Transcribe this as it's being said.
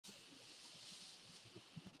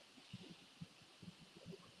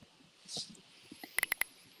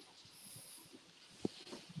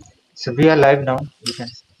So we are live now. You can.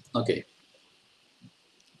 Okay.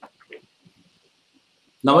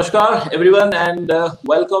 Namaskar, everyone, and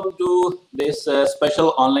welcome to this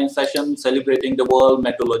special online session celebrating the World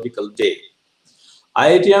Meteorological Day.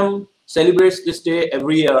 IITM celebrates this day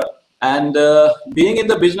every year, and being in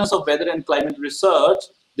the business of weather and climate research,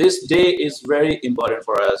 this day is very important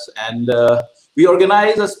for us. And we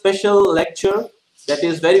organize a special lecture that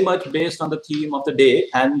is very much based on the theme of the day.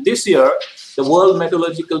 And this year, the World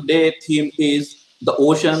Meteorological Day theme is the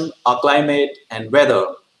ocean, our climate, and weather.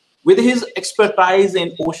 With his expertise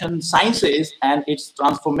in ocean sciences and its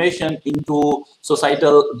transformation into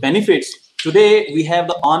societal benefits, today we have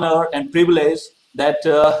the honor and privilege that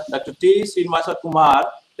Dr. T. Srinivasa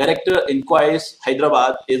Kumar, Director INCOIS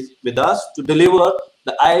Hyderabad, is with us to deliver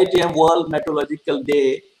the IITM World Meteorological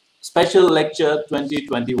Day Special Lecture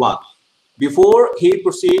 2021. Before he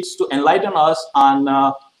proceeds to enlighten us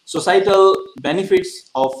on societal benefits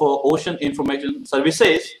of ocean information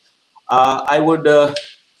services, I would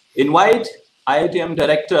invite IITM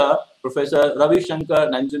Director Professor Ravi Shankar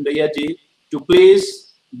Nanjundayaji to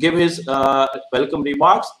please give his welcome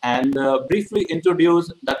remarks and briefly introduce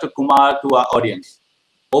Dr. Kumar to our audience.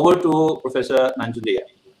 Over to Professor Nanjundaya.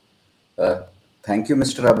 Thank you,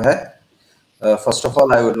 Mr. Abhay. First of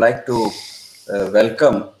all, I would like to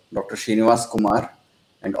welcome Dr. Srinivasa Kumar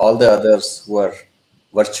and all the others who are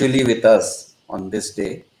virtually with us on this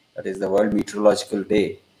day, that is the World Meteorological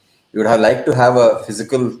Day. We would have liked to have a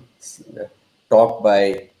physical talk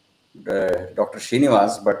by Dr.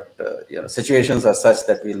 Srinivas, but situations are such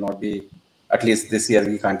that we will not be, at least this year,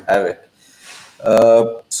 we can't have it.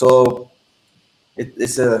 So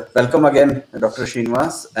it's a welcome again, Dr.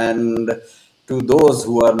 Srinivas, and to those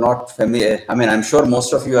who are not familiar, I mean, I'm sure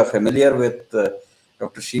most of you are familiar with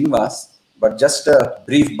Dr. Srinivas, but just a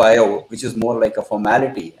brief bio, which is more like a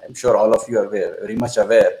formality. I'm sure all of you are very much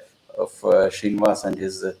aware of Srinivas and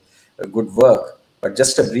his good work, but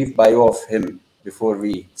just a brief bio of him before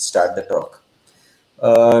we start the talk.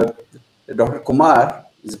 Dr. Kumar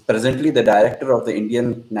is presently the director of the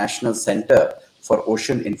Indian National Center for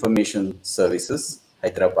Ocean Information Services,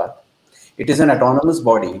 Hyderabad. It is an autonomous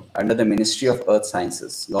body under the Ministry of Earth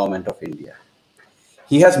Sciences, Government of India.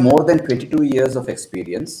 He has more than 22 years of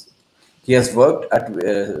experience. He has worked at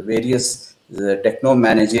various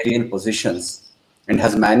techno-managerial positions and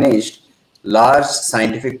has managed large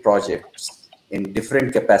scientific projects in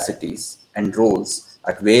different capacities and roles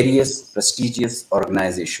at various prestigious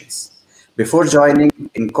organizations. Before joining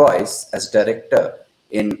INCOIS as director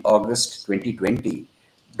in August 2020,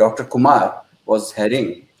 Dr. Kumar was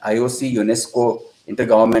heading IOC UNESCO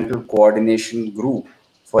Intergovernmental Coordination Group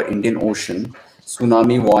for Indian Ocean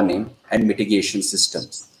Tsunami Warning and Mitigation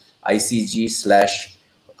Systems,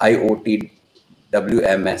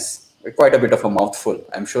 ICG/IOTWMS. Quite a bit of a mouthful.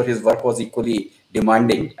 I'm sure his work was equally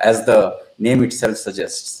demanding, as the name itself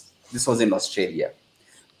suggests. This was in Australia.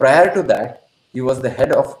 Prior to that, he was the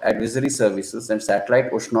head of Advisory Services and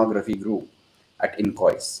Satellite Oceanography Group at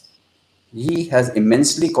INCOIS. He has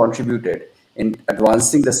immensely contributed in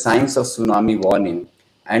advancing the science of tsunami warning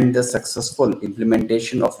and the successful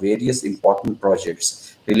implementation of various important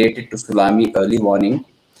projects related to tsunami early warning,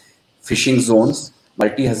 fishing zones,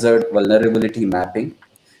 multi-hazard vulnerability mapping,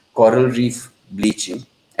 coral reef bleaching,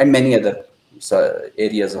 and many other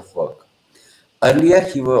areas of work. Earlier,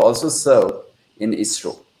 he will also serve in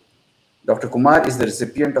ISRO. Dr. Kumar is the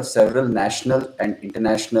recipient of several national and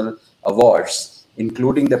international awards,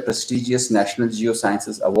 including the prestigious National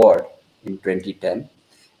Geosciences Award in 2010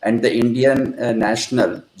 and the Indian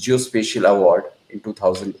National Geospatial Award in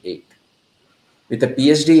 2008. With a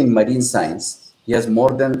PhD in marine science, he has more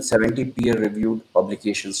than 70 peer-reviewed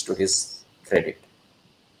publications to his credit.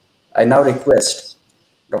 I now request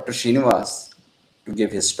Dr. Srinivas to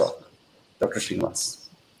give his talk. Dr. Srinivas.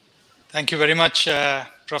 Thank you very much,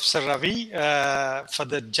 Professor Ravi, for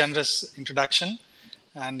the generous introduction.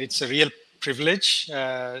 And it's a real privilege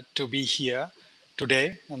to be here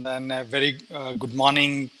today. And then a very good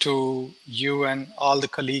morning to you and all the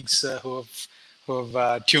colleagues who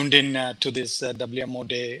have tuned in to this WMO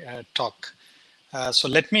Day talk. So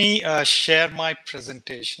let me share my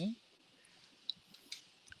presentation.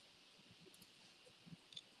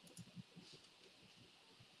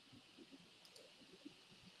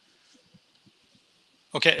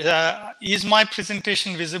 Okay, is my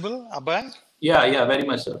presentation visible, Abhay? Yeah, very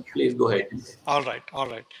much, sir. Please go ahead. All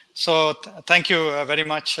right. So thank you very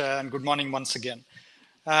much and good morning once again.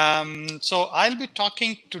 So I'll be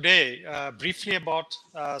talking today briefly about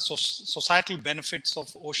societal benefits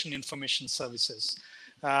of ocean information services.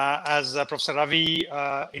 As Professor Ravi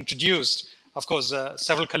introduced, of course,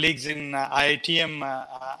 several colleagues in IITM,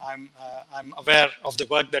 I'm aware of the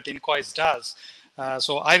work that INCOIS does.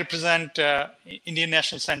 So I represent Indian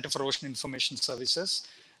National Center for Ocean Information Services,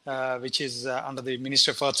 which is under the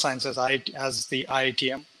Ministry of Earth Sciences as the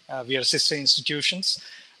IITM. We are sister institutions.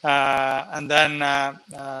 So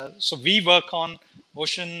we work on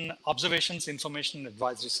ocean observations, information, and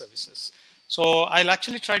advisory services. So I'll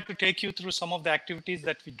actually try to take you through some of the activities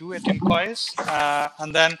that we do at INCOIS.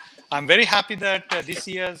 And then I'm very happy that this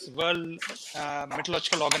year's World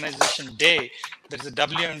Meteorological Organization Day, there's a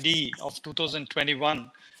WMD of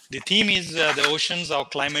 2021. The theme is the oceans, our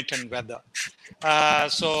climate and weather.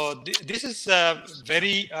 This is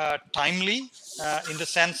very timely in the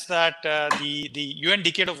sense that the UN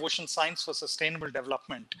Decade of Ocean Science for Sustainable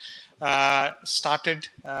Development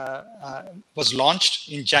was launched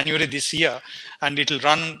in January this year, and it will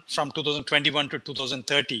run from 2021 to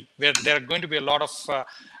 2030, where there are going to be a lot of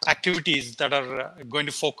activities that are going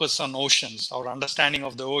to focus on oceans, our understanding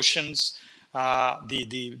of the oceans,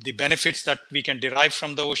 the benefits that we can derive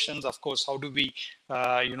from the oceans. Of course, how do we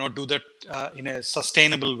do that in a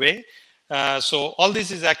sustainable way? So all this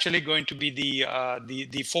is actually going to be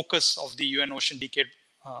the focus of the UN Ocean Decade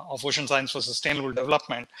of Ocean Science for Sustainable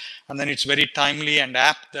Development. And then it's very timely and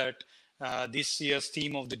apt that this year's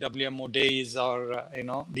theme of the WMO Day is our,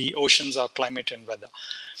 the oceans, our climate and weather.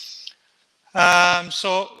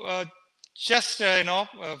 Just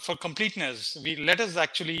for completeness, let us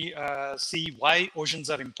actually see why oceans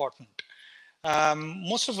are important.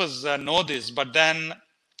 Most of us know this, but then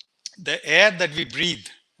the air that we breathe,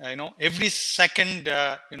 every second,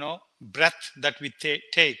 breath that we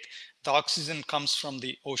take, the oxygen comes from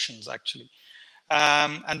the oceans actually.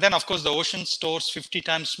 And then of course the ocean stores 50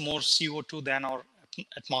 times more CO2 than our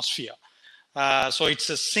atmosphere. So it's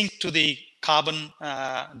a sink to the carbon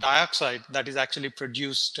dioxide that is actually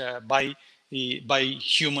produced by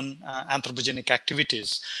human anthropogenic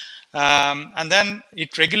activities. And then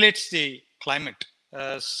it regulates the climate.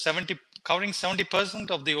 Covering 70%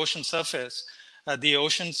 of the ocean surface, the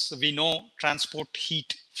oceans, we know, transport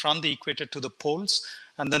heat from the equator to the poles,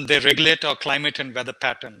 and then they regulate our climate and weather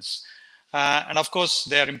patterns. And of course,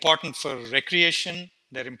 they're important for recreation,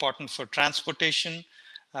 they're important for transportation,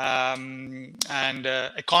 and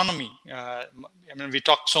economy. We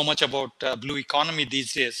talk so much about blue economy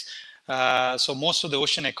these days. So most of the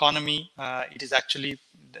ocean economy, it is actually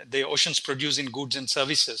the oceans produce in goods and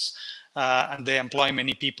services, and they employ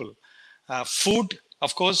many people. Food,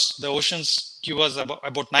 of course, the oceans give us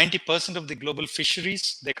about 90% of the global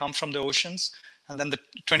fisheries. They come from the oceans, and then the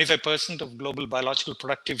 25% of global biological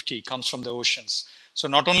productivity comes from the oceans. So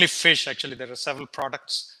not only fish, actually, there are several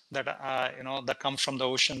products that that come from the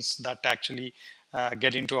oceans that actually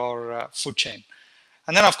get into our food chain.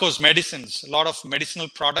 And then, of course, medicines. A lot of medicinal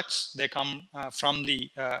products, they come from the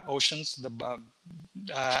oceans.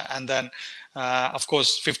 And then, of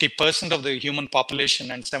course, 50% of the human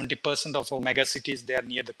population and 70% of our mega cities, they are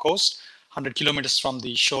near the coast, 100 kilometers from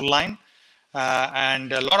the shoreline.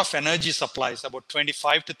 And a lot of energy supplies, about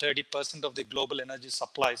 25 to 30% of the global energy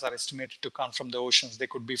supplies are estimated to come from the oceans. They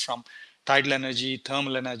could be from tidal energy,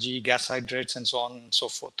 thermal energy, gas hydrates, and so on and so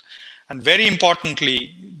forth. And very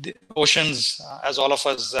importantly, the oceans, as all of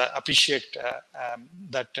us appreciate,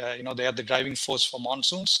 that they are the driving force for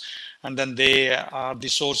monsoons, and then they are the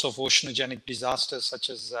source of oceanogenic disasters such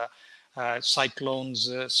as cyclones,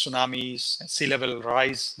 tsunamis, sea level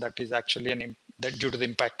rise. That is actually due to the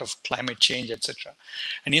impact of climate change, etc.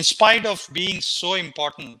 And in spite of being so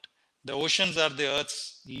important, the oceans are the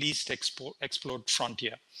Earth's least explored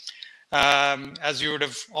frontier. As you would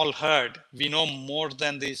have all heard, we know more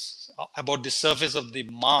than this about the surface of the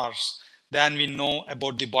Mars than we know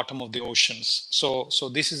about the bottom of the oceans. So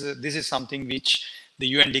this is something which the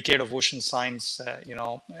UN Decade of Ocean Science,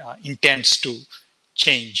 intends to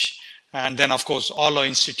change. And then, of course, all our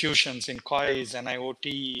institutions, INCOIS,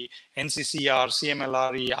 NIOT, NCCR,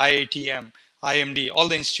 CMLRE, IITM, IMD, all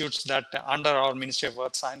the institutes that under our Ministry of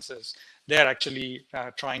Earth Sciences, they're actually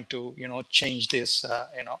trying to, change this,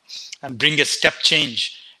 and bring a step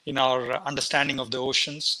change in our understanding of the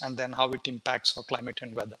oceans and then how it impacts our climate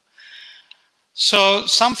and weather. So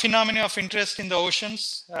some phenomena of interest in the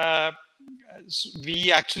oceans, there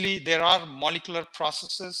are molecular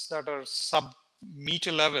processes that are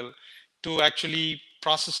sub-meter level to actually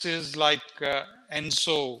processes like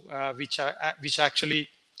ENSO, which actually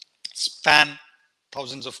span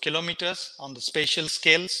thousands of kilometers on the spatial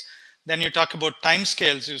scales. Then you talk about time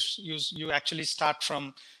scales. You actually start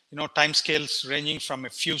from time scales ranging from a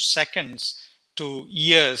few seconds to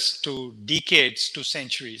years to decades to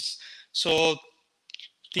centuries. So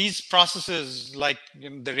these processes, like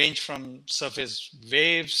they range from surface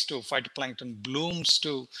waves to phytoplankton blooms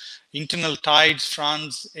to internal tides,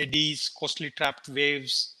 fronts, eddies, coastally trapped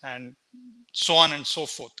waves, and so on and so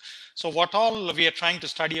forth. So what all we are trying to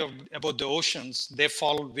study about the oceans, they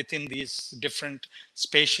fall within these different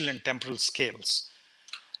spatial and temporal scales.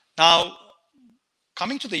 Now,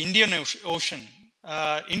 coming to the Indian Ocean,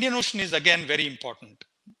 Indian Ocean is again very important.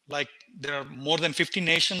 Like there are more than 50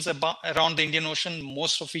 nations around the Indian Ocean,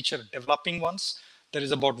 most of which are developing ones. There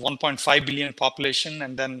is about 1.5 billion population,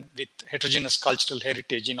 and then with heterogeneous cultural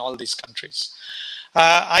heritage in all these countries.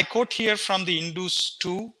 I quote here from the Indus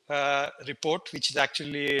 2 report, which is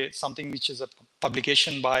actually something which is a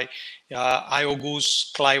publication by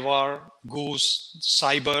IOGOOS, Clivar, Goose,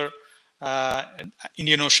 Cyber,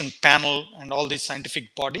 Indian Ocean Panel, and all these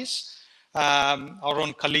scientific bodies. Our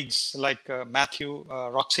own colleagues like Matthew,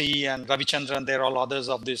 Roxy, and Ravichandran, they're all others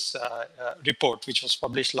of this report, which was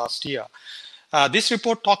published last year. This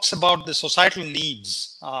report talks about the societal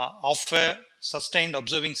needs of a sustained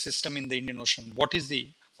observing system in the Indian Ocean. What are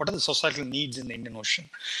the societal needs in the Indian Ocean?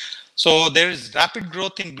 So there is rapid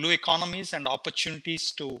growth in blue economies and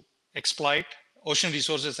opportunities to exploit ocean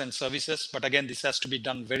resources and services. But again, this has to be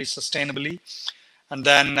done very sustainably. And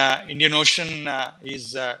then Indian Ocean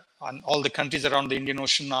is, and all the countries around the Indian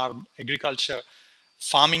Ocean are agriculture,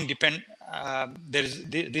 farming depend. There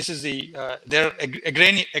are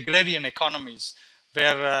agrarian economies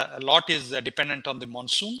where a lot is dependent on the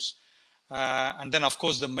monsoons. And then, of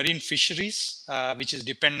course, the marine fisheries, which is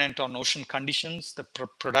dependent on ocean conditions, the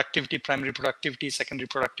productivity, primary productivity, secondary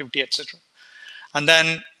productivity, etc. And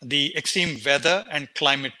then the extreme weather and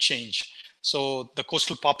climate change. So the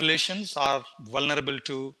coastal populations are vulnerable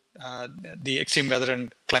to the extreme weather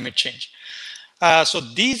and climate change. So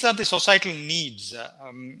these are the societal needs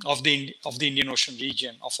of the Indian Ocean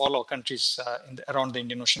region, of all our countries around the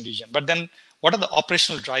Indian Ocean region. But then what are the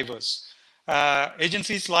operational drivers?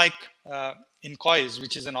 Agencies like INCOIS,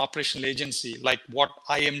 which is an operational agency, like what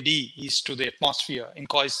IMD is to the atmosphere,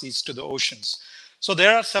 INCOIS is to the oceans. So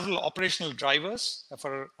there are several operational drivers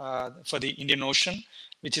for the Indian Ocean,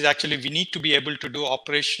 which is actually we need to be able to do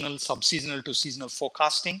operational sub-seasonal to seasonal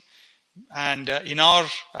forecasting. And in our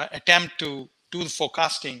attempt to do the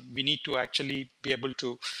forecasting, we need to actually be able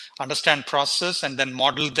to understand process and then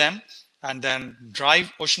model them and then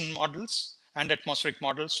drive ocean models and atmospheric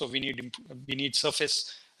models. So we need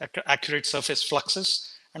accurate surface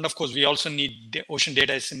fluxes. And of course, we also need ocean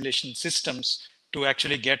data assimilation systems to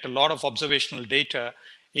actually get a lot of observational data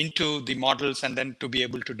into the models and then to be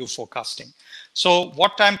able to do forecasting. So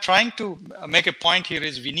what I'm trying to make a point here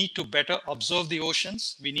is we need to better observe the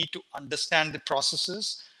oceans. We need to understand the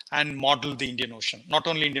processes and model the Indian Ocean. Not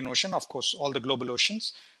only Indian Ocean, of course, all the global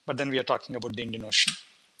oceans, but then we are talking about the Indian Ocean.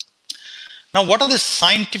 Now, what are the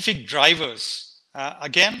scientific drivers?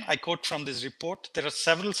 Again, I quote from this report, there are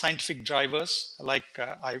several scientific drivers, like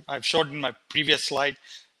I've showed in my previous slide,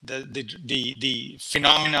 the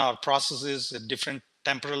phenomena or processes, different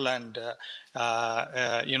temporal and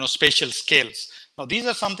spatial scales. Now, these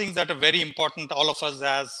are some things that are very important. All of us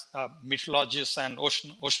as meteorologists and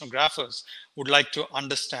oceanographers would like to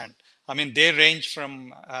understand. I mean, they range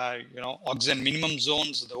from oxygen minimum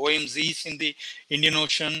zones, the OMZs in the Indian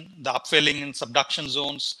Ocean, the upwelling and subduction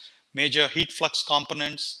zones, major heat flux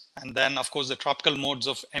components, and then, of course, the tropical modes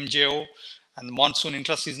of MJO and the monsoon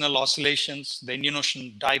intraseasonal oscillations, the Indian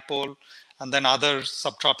Ocean dipole, and then other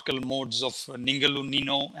subtropical modes of Ningaloo,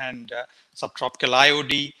 Nino, and subtropical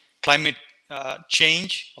IOD, climate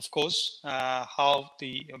change, of course, how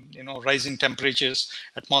the rising temperatures,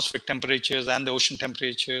 atmospheric temperatures, and the ocean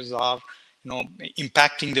temperatures are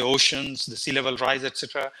impacting the oceans, the sea level rise,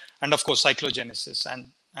 etc., and of course cyclogenesis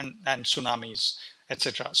and tsunamis,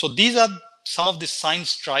 etc. So these are some of the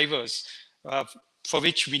science drivers for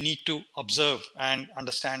which we need to observe and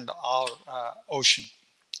understand our ocean.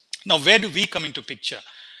 Now, where do we come into picture?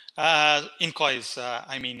 INCOIS,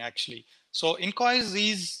 actually. So INCOIS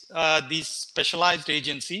is the specialized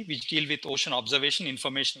agency which deal with ocean observation,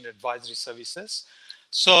 information, and advisory services.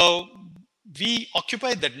 So we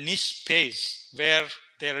occupy that niche space where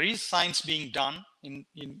there is science being done in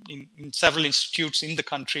several institutes in the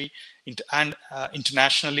country and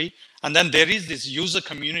internationally. And then there is this user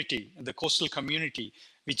community, the coastal community,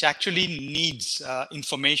 which actually needs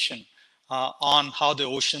information on how the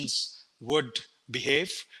oceans would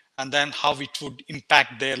behave and then how it would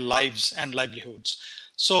impact their lives and livelihoods.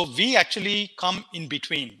 So we actually come in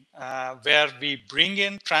between where we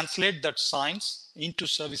translate that science into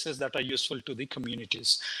services that are useful to the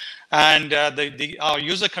communities. And our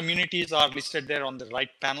user communities are listed there on the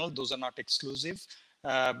right panel. Those are not exclusive.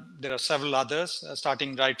 There are several others,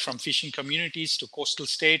 starting right from fishing communities to coastal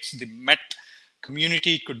states, the Met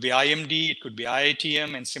community, it could be IMD, it could be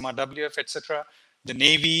IITM, NCMR WF, etc. The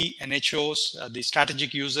Navy, NHOs, the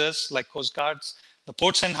strategic users like Coast Guards, the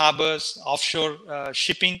ports and harbors, offshore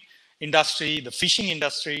shipping industry, the fishing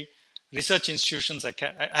industry, research institutions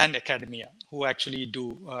and academia who actually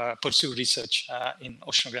do pursue research in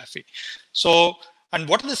oceanography. So, and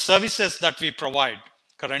what are the services that we provide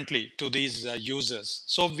currently to these users?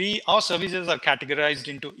 So our services are categorized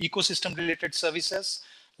into ecosystem related services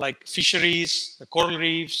like fisheries, the coral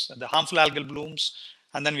reefs, the harmful algal blooms,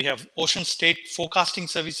 and then we have ocean state forecasting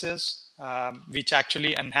services, which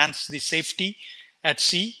actually enhance the safety at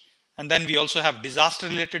sea. And then we also have disaster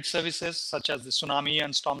related services such as the tsunami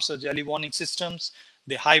and storm surge early warning systems,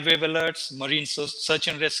 the high wave alerts, marine search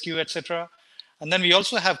and rescue, etc. And then we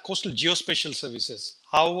also have coastal geospatial services.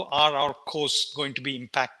 How are our coasts going to be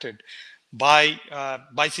impacted by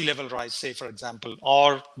sea level rise, say, for example,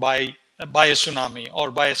 or by a tsunami, or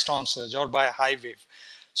by a storm surge, or by a high wave?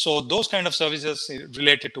 So those kind of services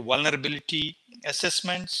related to vulnerability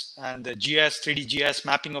assessments and the GIS, 3D GIS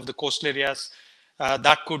mapping of the coastal areas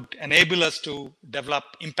that could enable us to develop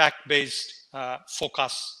impact-based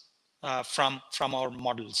forecasts from our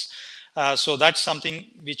models. So that's something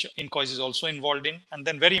which INCOIS is also involved in. And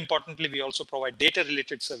then very importantly, we also provide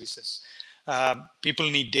data-related services. People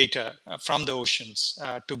need data from the oceans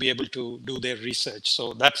to be able to do their research.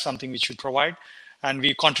 So that's something which we provide. And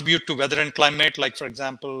we contribute to weather and climate, like, for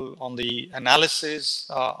example, on the analysis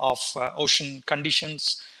of ocean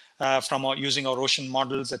conditions from using our ocean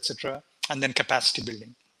models, etc., and then capacity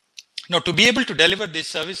building. Now, to be able to deliver these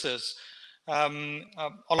services,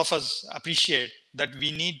 all of us appreciate that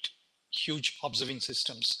we need huge observing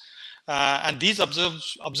systems. And these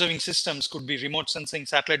observing systems could be remote sensing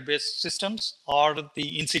satellite-based systems or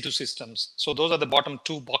the in-situ systems. So those are the bottom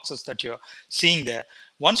two boxes that you're seeing there.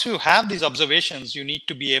 Once you have these observations, you need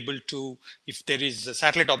to be able to, if there is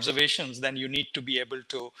satellite observations, then you need to be able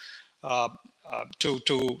to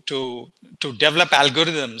develop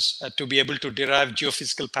algorithms to be able to derive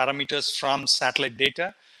geophysical parameters from satellite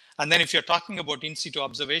data. And then if you're talking about in-situ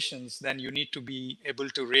observations, then you need to be able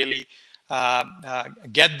to really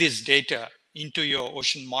get this data into your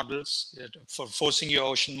ocean models, for forcing your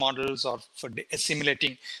ocean models or for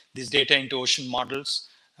assimilating this data into ocean models,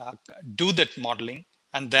 do that modeling,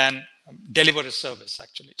 and then deliver a service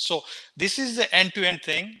actually. So this is the end-to-end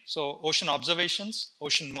thing. So ocean observations,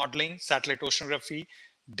 ocean modeling, satellite oceanography,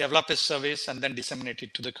 develop a service, and then disseminate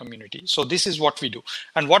it to the community. So this is what we do.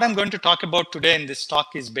 And what I'm going to talk about today in this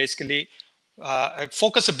talk is basically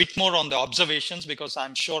focus a bit more on the observations, because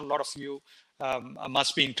I'm sure a lot of you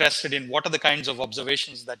must be interested in what are the kinds of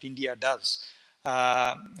observations that India does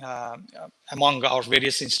among our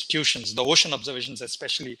various institutions, the ocean observations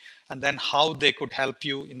especially, and then how they could help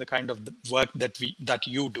you in the kind of work that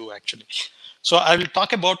you do actually. So I will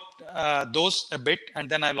talk about those a bit, and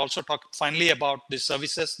then I'll also talk finally about the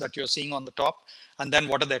services that you're seeing on the top, and then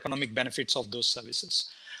what are the economic benefits of those services.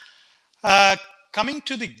 Coming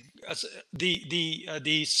to the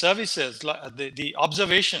services, the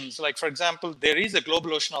observations, like for example, there is a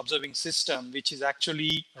global ocean observing system which is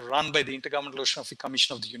actually run by the Intergovernmental Oceanography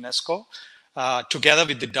Commission of the UNESCO, together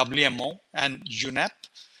with the WMO and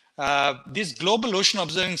UNEP. This global ocean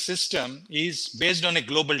observing system is based on a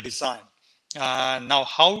global design. Now,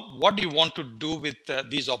 what do you want to do with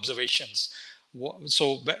these observations?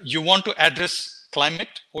 So you want to address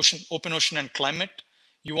climate, open ocean and climate.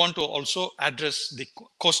 You want to also address the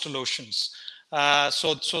coastal oceans.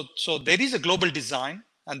 So there is a global design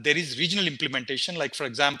and there is regional implementation. Like for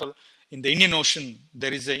example, in the Indian Ocean,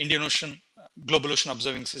 there is the Indian Ocean Global Ocean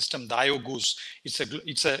Observing System, the IOGOOS.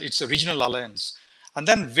 It's a regional alliance. And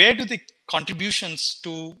then where do the contributions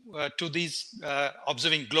to these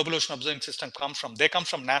global ocean observing system come from? They come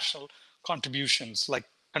from national contributions, like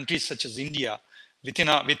countries such as India.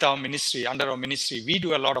 With our ministry, under our ministry, we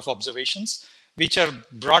do a lot of observations, which are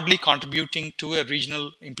broadly contributing to a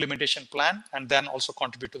regional implementation plan, and then also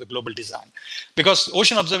contribute to the global design. Because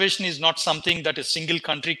ocean observation is not something that a single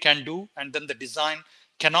country can do, and then the design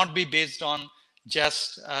cannot be based on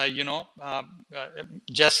just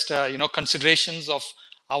considerations of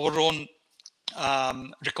our own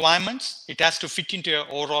requirements. It has to fit into your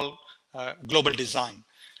overall global design.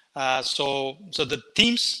 So the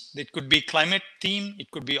themes, it could be climate theme, it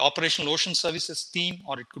could be operational ocean services theme,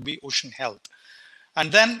 or it could be ocean health. And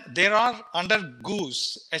then there are under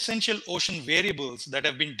GOOS essential ocean variables that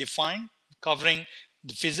have been defined, covering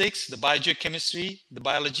the physics, the biogeochemistry, the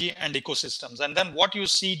biology, and ecosystems. And then what you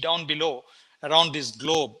see down below around this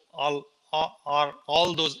globe are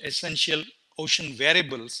all those essential ocean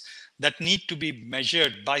variables that need to be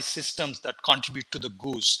measured by systems that contribute to the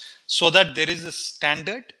GOOS, so that there is a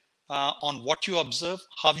standard on what you observe,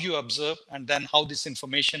 how you observe, and then how this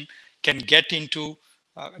information can get into,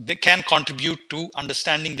 they can contribute to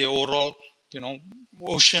understanding the overall,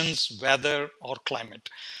 oceans, weather, or climate.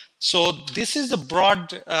 So this is the broad,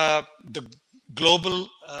 the global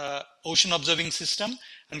ocean observing system.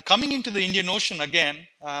 And coming into the Indian Ocean again,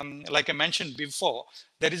 like I mentioned before,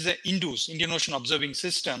 there is an INDOOS, Indian Ocean Observing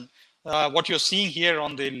System. What you're seeing here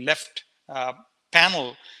on the left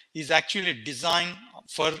panel is actually designed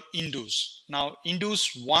for INDOOS. Now,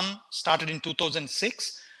 INDOOS 1 started in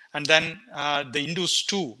 2006, and then the INDOOS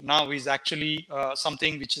 2 now is actually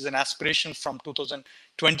something which is an aspiration from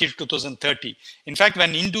 2020 to 2030. In fact,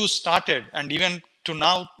 when INDOOS started, and even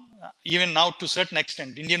now to a certain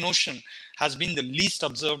extent, Indian Ocean has been the least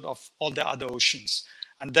observed of all the other oceans.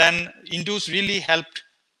 And then INDOOS really helped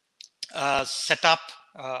set up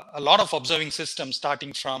a lot of observing systems,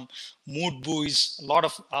 starting from mood buoys. A lot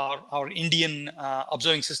of our Indian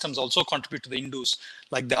observing systems also contribute to the INDOOS,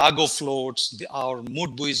 like the Argo floats, our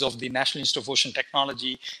mood buoys of the National Institute of Ocean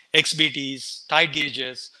Technology, XBTs, tide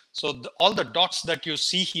gauges. So all the dots that you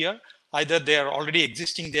see here, either they are already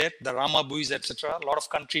existing there, the Rama buoys, etc. A lot of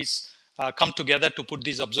countries come together to put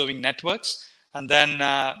these observing networks, and then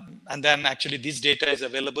actually this data is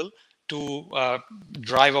available to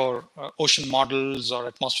drive our ocean models or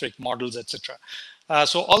atmospheric models, etc.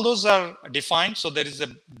 So all those are defined. So there is a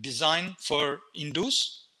design for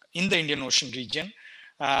INDOOS in the Indian Ocean region.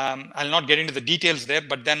 I'll not get into the details there,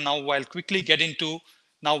 but then now I'll quickly get into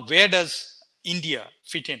now where does India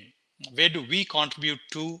fit in? Where do we contribute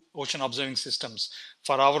to ocean observing systems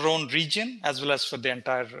for our own region as well as for the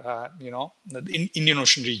entire, the Indian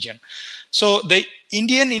Ocean region? So the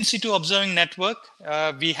Indian In Situ Observing Network,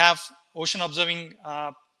 we have ocean observing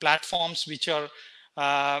platforms which are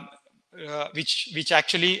which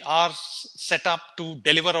actually are set up to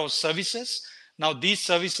deliver our services. Now these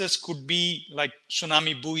services could be like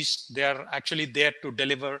tsunami buoys. They are actually there to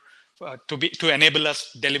deliver, to enable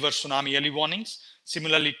us deliver tsunami early warnings.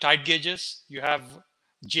 Similarly, tide gauges, you have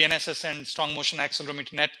GNSS and strong motion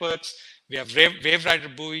accelerometer networks. We have wave rider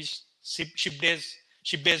buoys,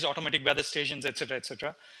 ship-based automatic weather stations, etc.,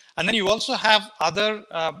 etc. And then you also have other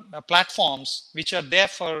platforms which are there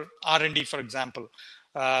for R&D, for example,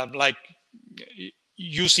 like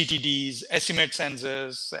UCTDs, estimate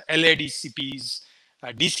sensors, LADCPs,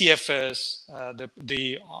 DCFS,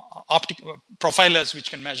 the optical profilers which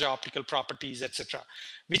can measure optical properties, etc.,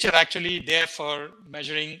 which are actually there for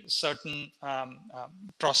measuring certain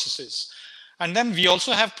processes. And then we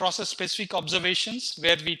also have process-specific observations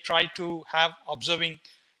where we try to have observing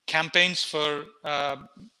campaigns for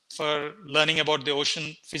learning about the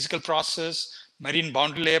ocean physical process, marine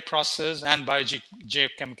boundary layer process, and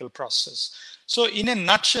biogeochemical process. So in a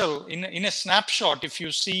nutshell, in a snapshot, if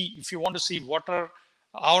you want to see what are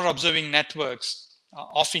our observing networks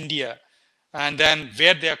of India, and then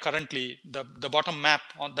where they are currently, the bottom map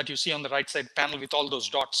that you see on the right side panel with all those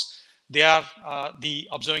dots, they are the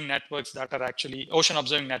observing networks that are actually ocean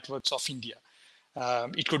observing networks of India.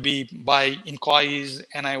 It could be by INCOIS,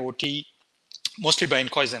 NIOT, mostly by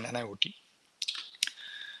INCOIS and NIOT.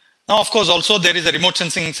 Now, of course, also there is a remote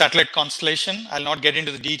sensing satellite constellation. I'll not get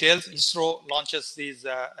into the details. ISRO launches these,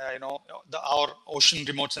 our ocean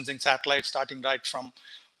remote sensing satellites, starting right from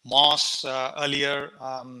MOS earlier,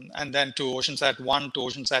 and then to OceanSat 1 to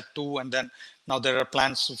OceanSat 2, and then now there are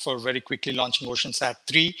plans for very quickly launching OceanSat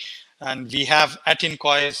 3. And we have at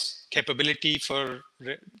INCOIS capability for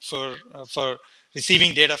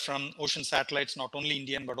receiving data from ocean satellites, not only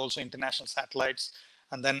Indian, but also international satellites,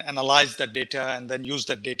 and then analyze that data and then use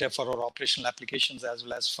that data for our operational applications as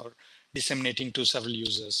well as for disseminating to several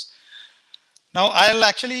users. Now, I'll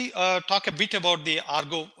actually talk a bit about the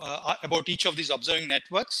Argo, about each of these observing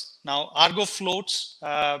networks. Now, Argo floats,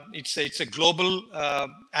 it's a global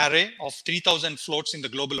array of 3,000 floats in the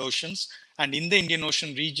global oceans. And in the Indian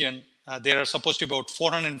Ocean region, there are supposed to be about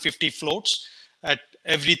 450 floats at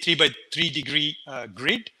every 3 by 3 degree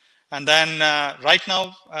grid. And then right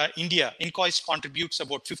now, INCOIS contributes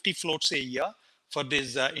about 50 floats a year for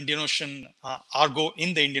this Indian Ocean Argo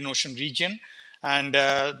in the Indian Ocean region. And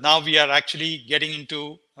now we are actually getting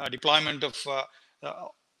into deployment of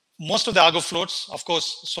most of the Argo floats. Of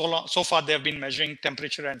course, so far they have been measuring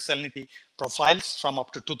temperature and salinity profiles from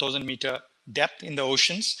up to 2,000 meter depth in the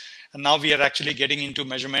oceans. And now we are actually getting into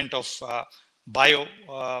measurement of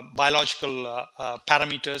biological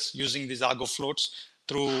parameters using these Argo floats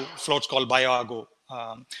through floats called BioArgo.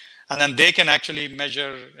 And then they can actually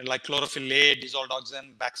measure like chlorophyll A, dissolved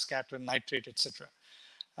oxygen, backscatter, nitrate, etc.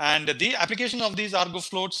 And the application of these Argo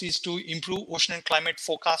floats is to improve ocean and climate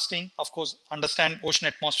forecasting, of course, understand ocean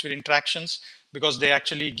atmosphere interactions, because they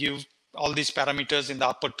actually give all these parameters in the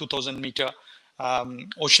upper 2000 meter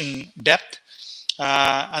ocean depth.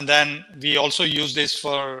 And then we also use this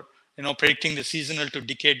for predicting the seasonal to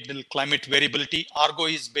decadal climate variability. Argo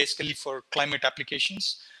is basically for climate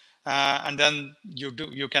applications. And then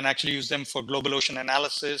you can actually use them for global ocean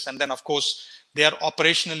analysis. And then, of course, they are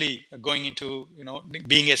operationally going into,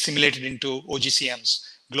 being assimilated into OGCMs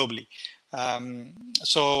globally.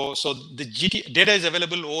 So the data is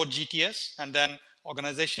available over GTS, and then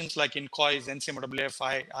organizations like INCOIS, NCMWF,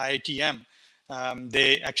 IITM,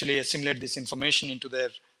 they actually assimilate this information into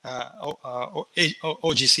their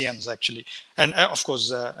OGCMs actually. And of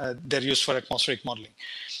course, they're used for atmospheric modeling,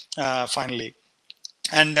 finally.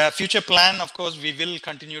 And future plan, of course, we will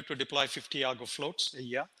continue to deploy 50 Argo floats a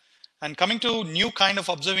year. And coming to new kind of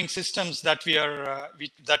observing systems that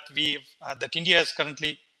that India has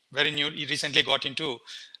currently recently got into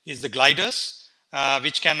is the gliders,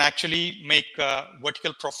 which can actually make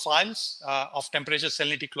vertical profiles of temperature,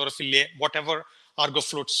 salinity, chlorophyll, whatever Argo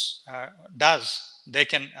floats does. They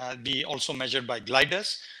can be also measured by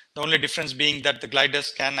gliders. The only difference being that the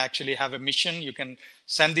gliders can actually have a mission. You can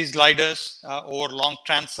send these gliders over long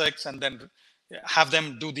transects and then have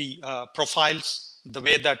them do the profiles the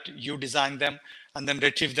way that you design them, and then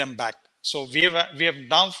retrieve them back. So we have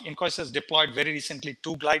now, INCOIS has deployed very recently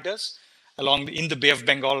 2 gliders in the Bay of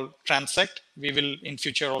Bengal transect. We will in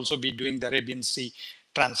future also be doing the Arabian Sea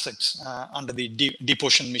transects under the deep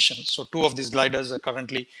ocean mission. So 2 of these gliders are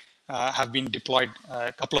currently have been deployed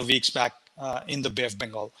a couple of weeks back in the Bay of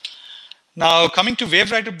Bengal. Now, coming to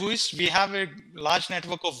wave rider buoys, we have a large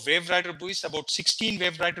network of wave rider buoys, about 16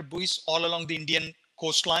 wave rider buoys all along the Indian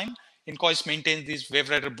coastline. INCOIS maintains these wave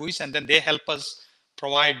rider buoys, and then they help us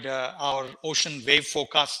provide our ocean wave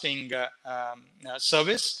forecasting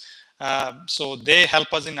service. So they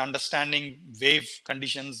help us in understanding wave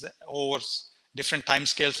conditions over different time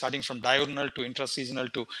scales, starting from diurnal to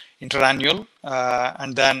intraseasonal to interannual.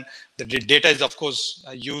 And then the data is, of course,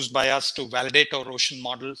 used by us to validate our ocean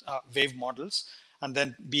models, wave models, and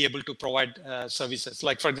then be able to provide services.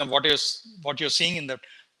 Like, for example, what you're seeing in the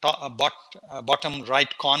bottom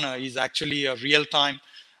right corner is actually a real-time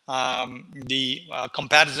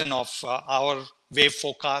comparison of our wave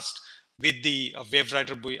forecast with the wave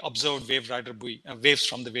rider buoy, observed wave rider buoy, waves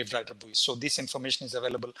from the wave rider buoy. So this information is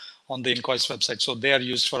available on the INCOIS website. So they are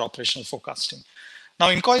used for operational forecasting. Now,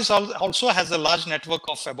 INCOIS also has a large network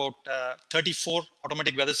of about 34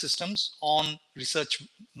 automatic weather systems on research,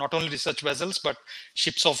 not only research vessels, but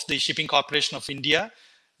ships of the Shipping Corporation of India.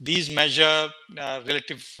 These measure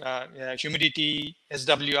relative humidity,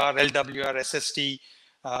 SWR, LWR, SST,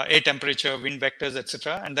 air temperature, wind vectors,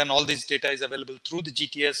 etc. And then all this data is available through the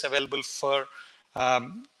GTS, available for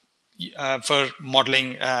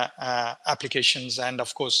modeling applications, and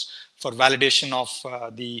of course for validation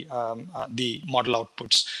of the model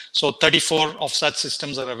outputs. So 34 of such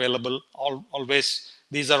systems are available. Always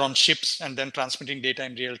these are on ships and then transmitting data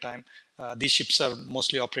in real time. These ships are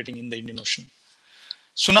mostly operating in the Indian Ocean.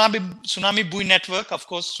 Tsunami buoy network, of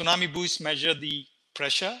course, tsunami buoys measure the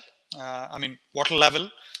pressure, water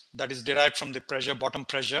level that is derived from the pressure, bottom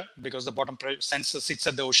pressure, because the bottom pressure sensor sits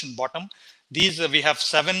at the ocean bottom. These, we have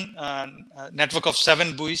network of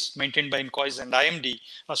 7 buoys maintained by INCOIS and IMD,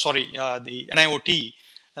 the NIOT.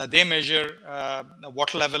 They measure the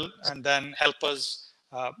water level and then help us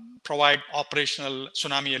provide operational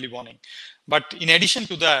tsunami early warning. But in addition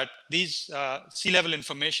to that, these sea level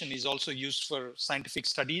information is also used for scientific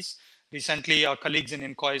studies. Recently, our colleagues in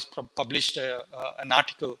INCOIS published an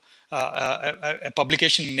article, a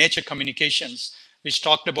publication in Nature Communications, which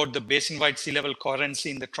talked about the basin-wide sea level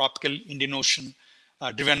coherency in the tropical Indian Ocean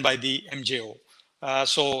driven by the MJO.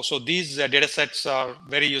 So these data sets are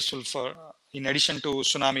very useful for, in addition to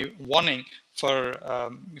tsunami warning,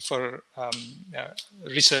 for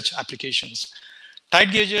research applications.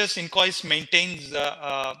 Tide gauges, INCOIS maintains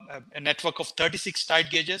a network of 36 tide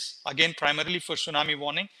gauges, again, primarily for tsunami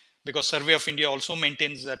warning, because Survey of India also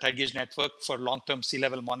maintains a tide gauge network for long-term sea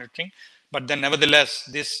level monitoring. But then nevertheless,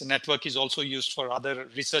 this network is also used for other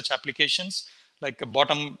research applications. Like the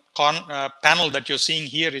bottom panel that you're seeing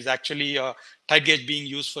here is actually a tide gauge being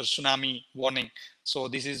used for tsunami warning. So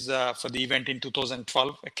this is for the event in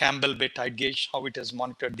 2012, a Campbell Bay tide gauge, how it has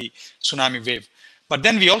monitored the tsunami wave. But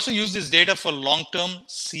then we also use this data for long-term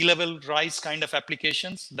sea level rise kind of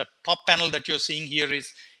applications. The top panel that you're seeing here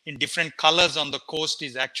is in different colors on the coast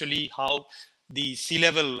is actually how the sea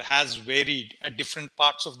level has varied at different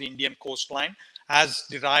parts of the Indian coastline as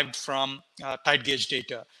derived from tide gauge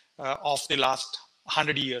data of the last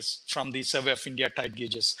 100 years from the Survey of India tide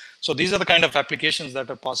gauges. So these are the kind of applications that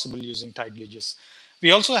are possible using tide gauges.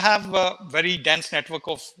 We also have a very dense network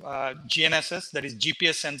of GNSS, that is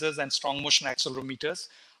GPS sensors and strong motion accelerometers,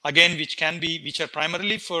 again, which are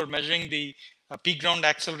primarily for measuring the peak ground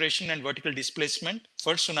acceleration and vertical displacement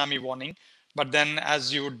for tsunami warning. But then,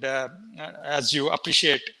 as you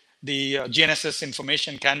appreciate, the GNSS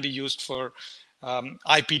information can be used for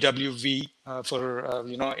IPWV, for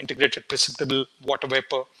integrated precipitable water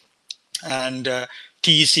vapor, and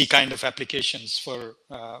TEC kind of applications for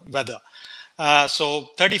weather. So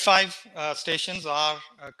 35 stations are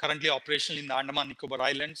currently operational in the Andaman Nicobar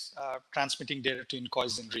Islands, transmitting data to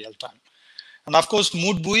INCOIS in real time. And of course,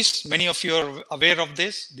 mood buoys, many of you are aware of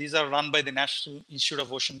this. These are run by the National Institute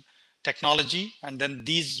of Ocean Technology. And then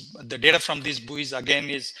the data from these buoys again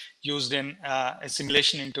is used in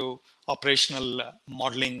assimilation into operational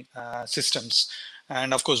modeling systems.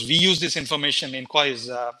 And of course, we use this information in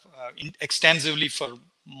INCOIS extensively for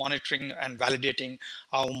monitoring and validating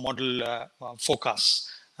our model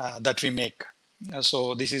forecasts that we make.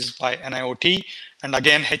 So this is by NIOT. And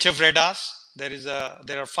again, HF radars.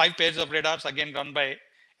 There are 5 pairs of radars, again run by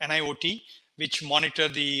NIOT, which monitor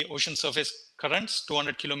the ocean surface currents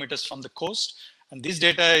 200 kilometers from the coast. And this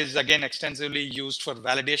data is again extensively used for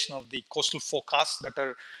validation of the coastal forecasts that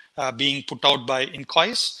are being put out by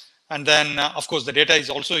INCOIS. And then, of course, the data is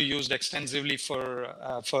also used extensively for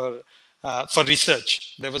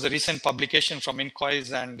research. There was a recent publication from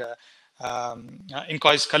INCOIS and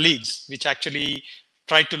INCOIS colleagues, which actually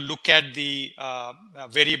tried to look at the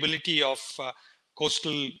variability of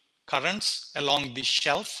coastal currents along the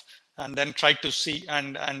shelf, and then tried to see,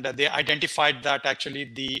 and they identified that actually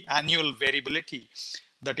the annual variability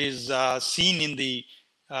that is seen in the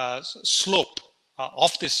slope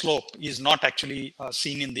of the slope is not actually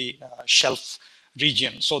seen in the shelf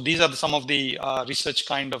region. So these are some of the research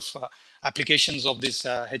kind of applications of these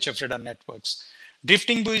HF radar networks.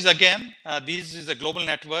 Drifting buoys, again, this is a global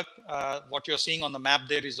network. What you're seeing on the map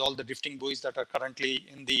there is all the drifting buoys that are currently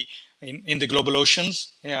in the global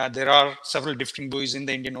oceans. There are several drifting buoys in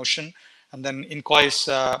the Indian Ocean, and then INCOIS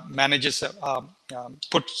manages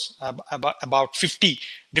puts about 50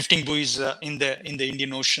 drifting buoys in the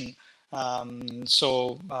Indian Ocean.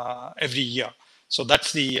 Every year. So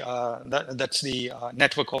that's the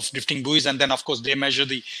network of drifting buoys. And then, of course, they measure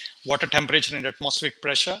the water temperature and atmospheric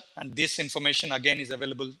pressure. And this information, again, is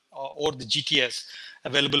available, or the GTS,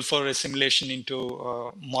 available for assimilation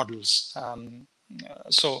into models.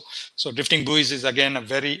 So drifting buoys is, again,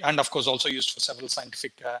 and of course, also used for several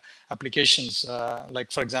scientific applications,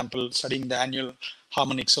 like, for example, studying the annual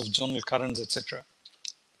harmonics of zonal currents, etc.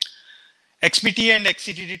 XBT and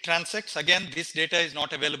XCTD transects, again, this data is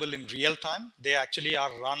not available in real time. They actually are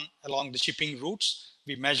run along the shipping routes.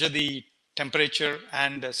 We measure the temperature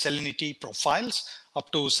and salinity profiles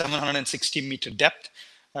up to 760 meter depth.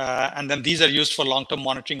 And then these are used for long-term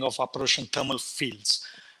monitoring of upper ocean thermal fields.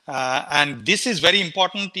 And this is very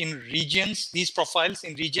important in regions, these profiles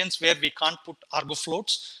in regions where we can't put Argo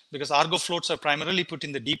floats, because Argo floats are primarily put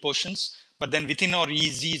in the deep oceans. But then within our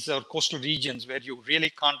EEZs or coastal regions where you really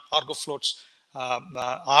can't, Argo floats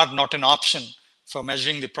are not an option for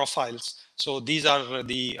measuring the profiles. So these are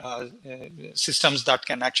the systems that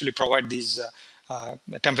can actually provide these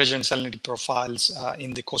temperature and salinity profiles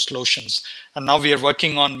in the coastal oceans. And now we are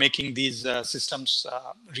working on making these systems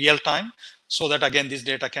real time, so that again, this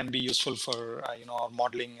data can be useful for our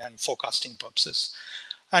modeling and forecasting purposes.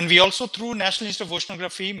 And we also, through National Institute of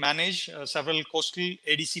Oceanography, manage several coastal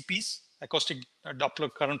ADCPs, acoustic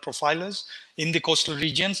Doppler current profilers, in the coastal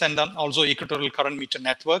regions, and then also equatorial current meter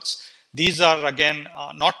networks. These are, again,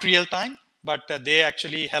 not real time, but they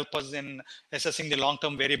actually help us in assessing the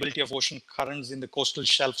long-term variability of ocean currents in the coastal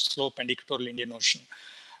shelf slope and equatorial Indian Ocean.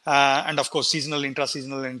 And of course, seasonal,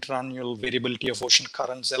 intra-seasonal, and interannual variability of ocean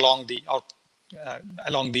currents along the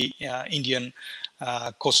Indian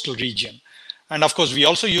coastal region. And of course, we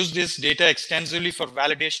also use this data extensively for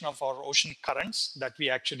validation of our ocean currents that we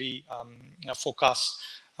actually forecast,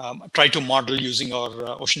 try to model using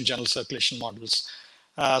our ocean general circulation models.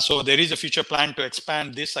 So there is a future plan to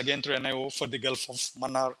expand this again through NIO for the Gulf of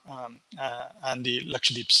Mannar and the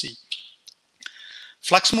Lakshadweep Sea.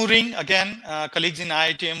 Flux mooring, again, colleagues in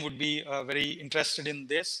IITM would be very interested in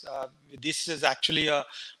this. This is actually a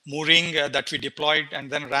mooring that we deployed and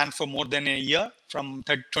then ran for more than a year, from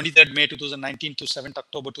 23rd May 2019 to 7th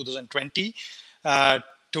October 2020,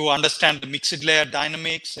 to understand the mixed layer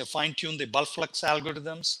dynamics, fine-tune the bulk flux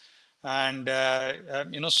algorithms, and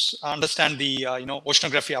understand the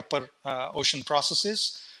oceanography upper ocean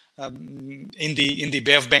processes in the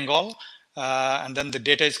Bay of Bengal. and then the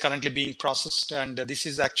data is currently being processed. And this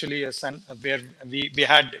is actually where we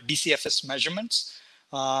had DCFS measurements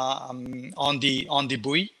on the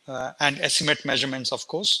buoy and estimate measurements, of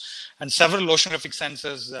course, and several oceanographic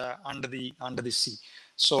sensors under the sea.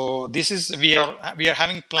 So this is we are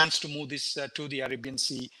having plans to move this to the Arabian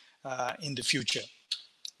Sea in the future.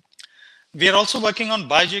 We are also working on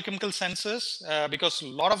biogeochemical sensors because a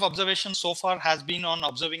lot of observation so far has been on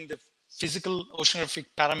observing the physical oceanographic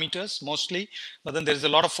parameters mostly, but then there's a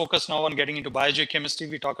lot of focus now on getting into biogeochemistry.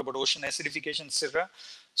 We talk about ocean acidification, etc.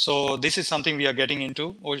 So this is something we are getting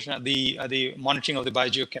into, the monitoring of the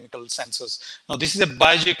biogeochemical sensors. Now this is a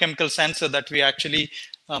biogeochemical sensor that we actually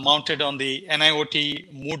mounted on the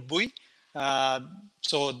NIOT mood buoy.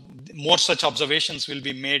 So more such observations will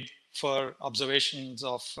be made for observations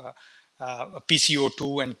of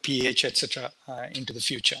PCO2 and pH, etc. Into the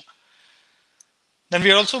future. Then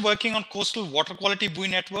we are also working on coastal water quality buoy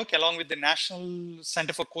network along with the National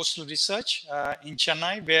Center for Coastal Research in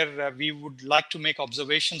Chennai, where we would like to make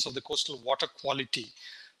observations of the coastal water quality.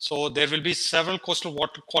 So there will be several coastal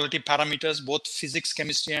water quality parameters, both physics,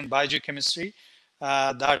 chemistry, and biogeochemistry,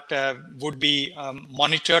 that would be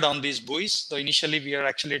monitored on these buoys. So initially we are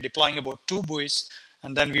actually deploying about 2 buoys,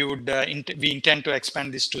 and then we would we intend to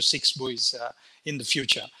expand this to 6 buoys in the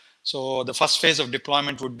future. So the first phase of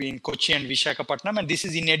deployment would be in Kochi and Visakhapatnam, and this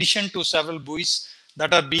is in addition to several buoys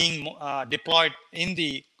that are being deployed in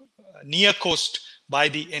the near coast by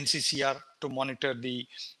the NCCR to monitor the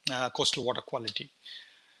coastal water quality.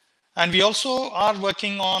 And we also are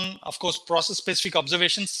working on, of course, process-specific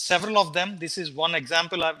observations, several of them. This is one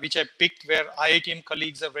example which I picked where IITM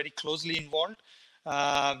colleagues are very closely involved,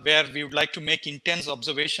 where we would like to make intense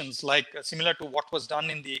observations like similar to what was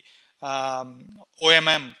done in the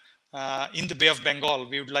OMM in the Bay of Bengal.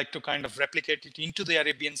 We would like to kind of replicate it into the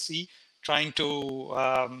Arabian Sea, trying to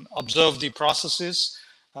observe the processes,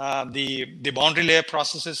 the boundary layer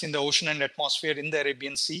processes in the ocean and atmosphere in the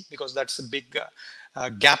Arabian Sea, because that's a big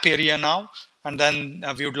gap area now. And then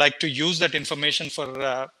we would like to use that information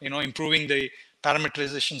for improving the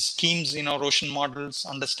parameterization schemes in our ocean models,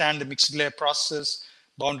 understand the mixed layer process,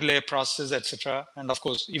 boundary layer process, etc. And of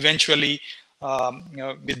course, eventually,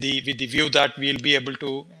 with the view that we'll be able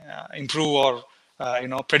to improve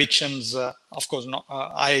our predictions, of course,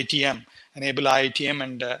 IITM, enable IITM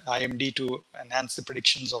and IMD to enhance the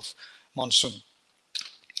predictions of monsoon.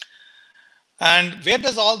 And where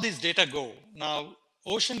does all this data go? Now,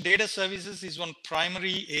 ocean data services is one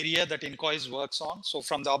primary area that INCOIS works on. So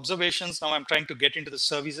from the observations, now I'm trying to get into the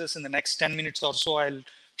services. In the next 10 minutes or so, I'll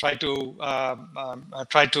try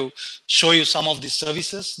to show you some of the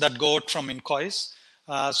services that go out from INCOIS.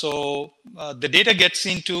 The data gets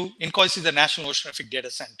into, INCOIS is the National Oceanographic Data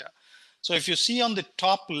Center. So if you see on the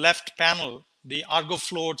top left panel, the Argo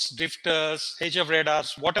floats, drifters, HF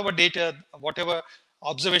radars, whatever data, whatever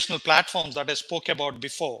observational platforms that I spoke about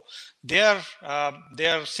before, they are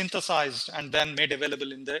synthesized and then made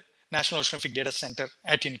available in the National Oceanographic Data Center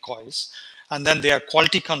at INCOIS. And then they are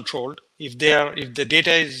quality controlled. If the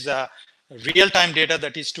data is real-time data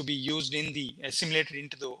that is to be used in the assimilated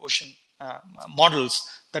into the ocean models,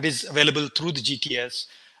 that is available through the GTS.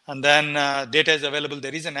 And then data is available.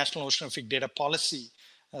 There is a National Oceanographic Data Policy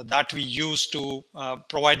that we use to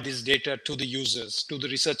provide this data to the users, to the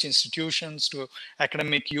research institutions, to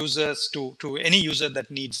academic users, to any user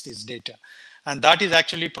that needs this data. And that is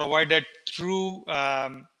actually provided through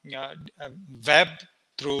web,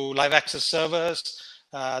 through live access servers,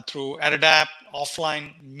 through AirDAP,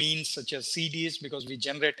 offline means such as CDs, because we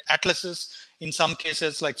generate atlases. In some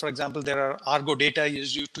cases, like for example, there are Argo data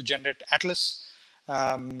is used to generate atlas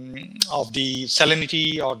of the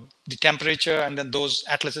salinity or the temperature, and then those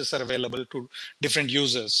atlases are available to different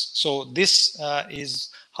users. So this is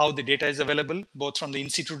how the data is available, both from the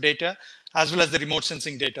in-situ data as well as the remote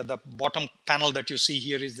sensing data. The bottom panel that you see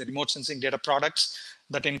here is the remote sensing data products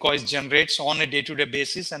that INCOIS generates on a day-to-day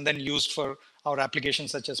basis and then used for our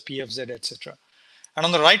applications such as PFZ, etc. And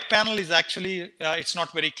on the right panel is actually, it's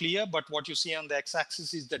not very clear, but what you see on the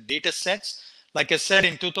x-axis is the data sets. Like I said,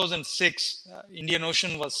 in 2006, Indian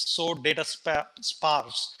Ocean was so data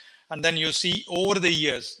sparse. And then you see over the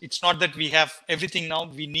years, it's not that we have everything now.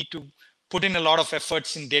 We need to put in a lot of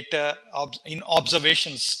efforts in data, in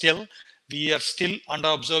observations still. We are still under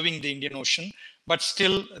observing the Indian Ocean, but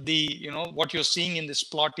still what you're seeing in this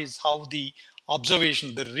plot is how the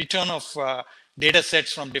observation, the return of data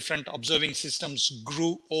sets from different observing systems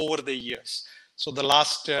grew over the years. So the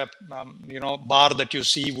last bar that you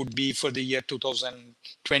see would be for the year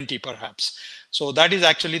 2020, perhaps. So that is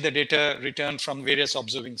actually the data returned from various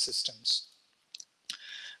observing systems.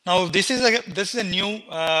 Now, this is a new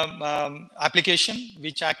application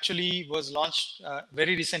which actually was launched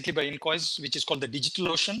very recently by INCOIS, which is called the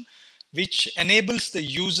Digital Ocean, which enables the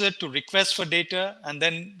user to request for data and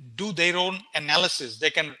then do their own analysis. They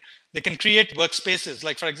can create workspaces.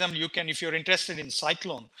 Like, for example, you can, if you're interested in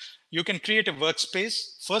cyclone, you can create a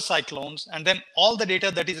workspace for cyclones, and then all the data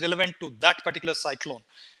that is relevant to that particular cyclone,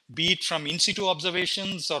 be it from in situ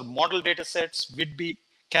observations or model data sets,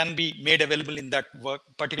 can be made available in that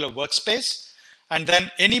particular workspace. And then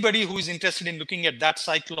anybody who is interested in looking at that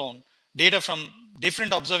cyclone, data from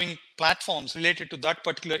different observing platforms related to that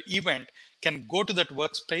particular event can go to that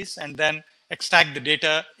workspace and then extract the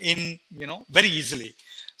data in, very easily.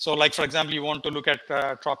 So like, for example, you want to look at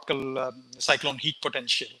tropical cyclone heat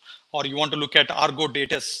potential, or you want to look at Argo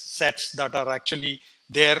data sets that are actually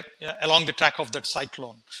there along the track of that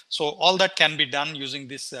cyclone. So all that can be done using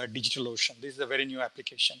this Digital Ocean. This is a very new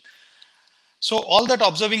application. So all that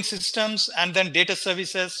observing systems and then data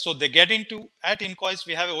services. So they get into, at INCOIS,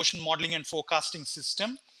 we have an ocean modeling and forecasting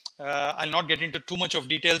system. I'll not get into too much of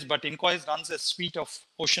details, but INCOIS runs a suite of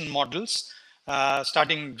ocean models,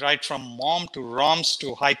 starting right from MOM to ROMS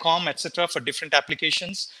to HICOM, etc., for different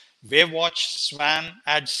applications, WaveWatch, SWAN,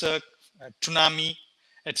 ADCIRC, Tsunami,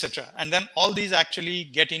 etc. And then all these actually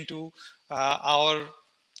get into our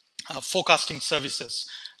forecasting services.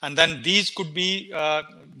 And then these could be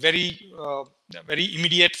very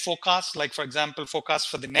immediate forecasts, like, for example, forecast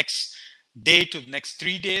for the next day to the next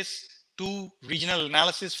 3 days, to regional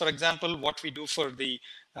analysis, for example, what we do for the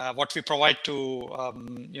what we provide to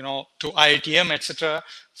to IITM, etc.,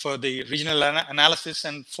 for the regional analysis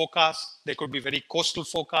and forecast. There could be very coastal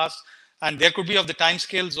forecasts, and there could be of the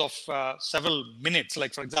timescales of several minutes.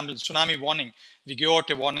 Like, for example, tsunami warning, we give out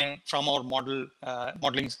a warning from our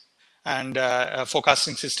modeling and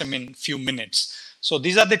forecasting system in few minutes. So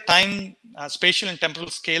these are the time, spatial and temporal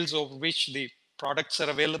scales over which the products are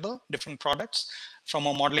available, different products from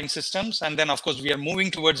our modeling systems. And then, of course, we are moving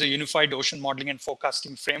towards a unified ocean modeling and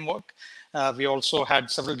forecasting framework. We also had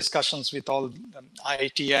several discussions with all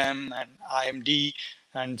IITM and IMD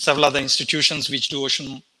and several other institutions which do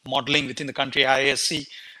ocean modeling within the country, IISc,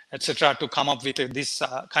 etc., to come up with this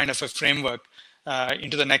kind of a framework going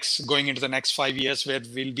into the next 5 years, where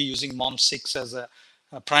we'll be using MOM6 as a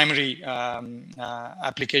primary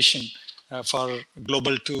application for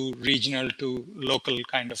global to regional to local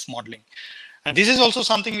kind of modeling. And this is also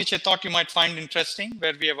something which I thought you might find interesting,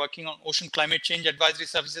 where we are working on ocean climate change advisory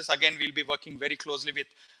services. Again, we'll be working very closely with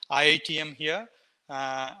IITM here,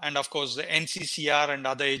 and of course the NCCR and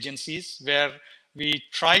other agencies, where we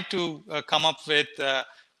try to come up with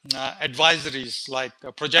advisories like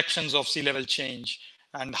projections of sea level change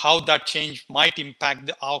and how that change might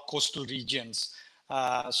impact our coastal regions.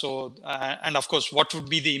 And of course, what would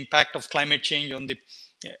be the impact of climate change on the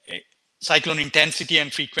cyclone intensity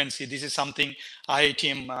and frequency. This is something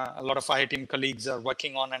IITM, a lot of IITM colleagues are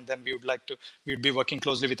working on, and then we'd be working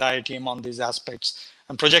closely with IITM on these aspects.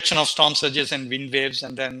 And projection of storm surges and wind waves,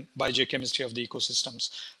 and then biogeochemistry of the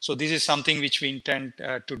ecosystems. So this is something which we intend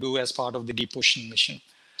to do as part of the Deep Ocean mission.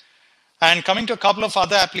 And coming to a couple of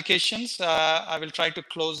other applications, I will try to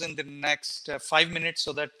close in the next 5 minutes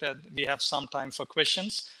so that we have some time for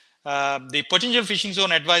questions. The Potential Fishing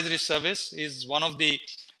Zone Advisory Service is one of the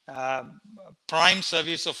prime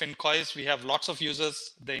service of INCOIS. We have lots of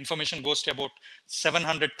users. The information goes to about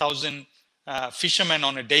 700,000 fishermen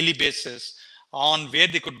on a daily basis on where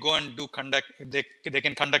they could go and they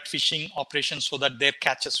can conduct fishing operations so that their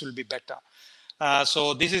catches will be better.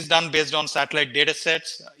 So this is done based on satellite data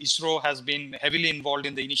sets. ISRO has been heavily involved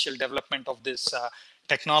in the initial development of this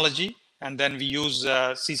technology. And then we use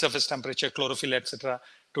sea surface temperature, chlorophyll, etc.,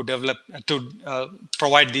 to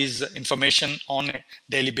provide these information on a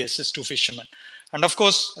daily basis to fishermen. And of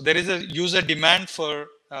course, there is a user demand for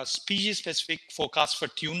species-specific forecast for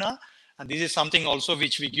tuna. And this is something also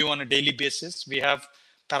which we give on a daily basis. We have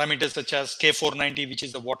parameters such as K490, which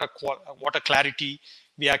is the water clarity.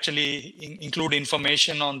 We actually include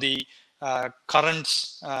information on the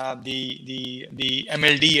currents, the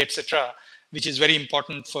MLD, etc., which is very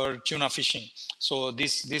important for tuna fishing. So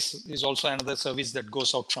this is also another service that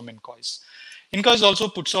goes out from INCOIS. INCOIS also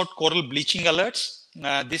puts out coral bleaching alerts.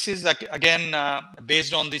 This is again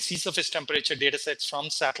based on the sea surface temperature data sets from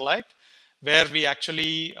satellite, where we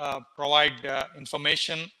actually provide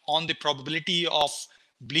information on the probability of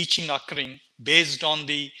bleaching occurring based on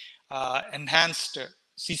the enhanced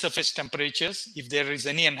sea surface temperatures. If there is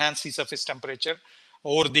any enhanced sea surface temperature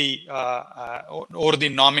or the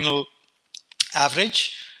nominal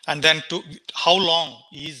average, And then to how long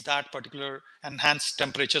is that particular enhanced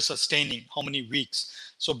temperature sustaining, how many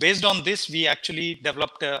weeks. So based on this, we actually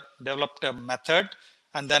developed a method.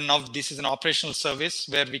 And then now this is an operational service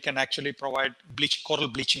where we can actually provide coral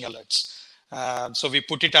bleaching alerts. So we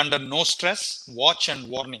put it under no stress, watch, and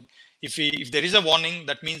warning. If there is a warning,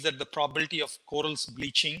 that means that the probability of corals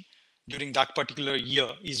bleaching during that particular year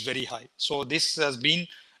is very high. So this has been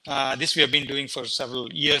this we have been doing for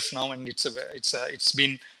several years now, and it's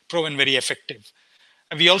been proven very effective.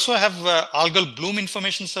 We also have algal bloom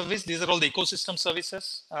information service. These are all the ecosystem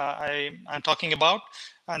services I'm talking about.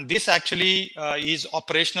 And this actually is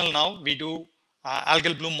operational now. We do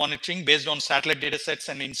algal bloom monitoring based on satellite data sets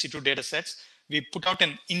and in situ data sets. We put out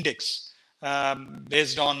an index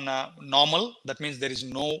based on normal. That means there is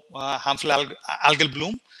no harmful algal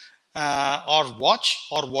bloom. Or watch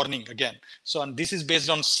or warning again. So, and this is based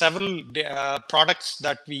on several products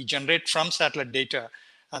that we generate from satellite data,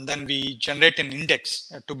 and then we generate an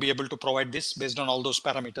index to be able to provide this based on all those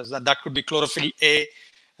parameters. And that could be chlorophyll A,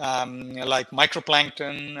 like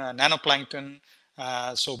microplankton, nanoplankton,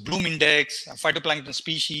 so bloom index, phytoplankton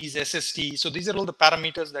species, SST. So these are all the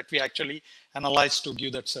parameters that we actually analyze to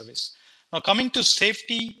give that service. Now coming to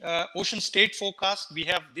safety, ocean state forecast,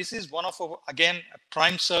 this is one of our, again, a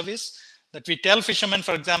prime service that we tell fishermen,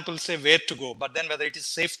 for example, say where to go, but then whether it is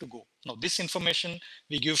safe to go. Now this information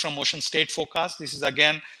we give from ocean state forecast. This is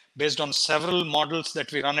again based on several models that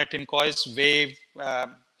we run at INCOIS, wave,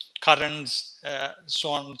 currents,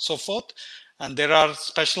 so on and so forth. And there are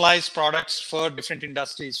specialized products for different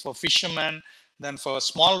industries, for fishermen, then for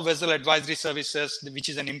small vessel advisory services, which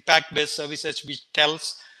is an impact-based services which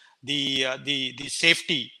tells the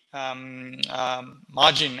safety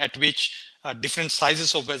margin at which different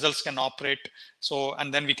sizes of vessels can operate. So,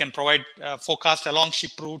 and then we can provide forecast along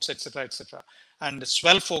ship routes, etc., etc. And the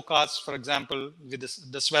swell forecast, for example, with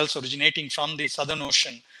the swells originating from the Southern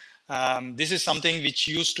Ocean. This is something which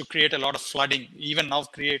used to create a lot of flooding, even now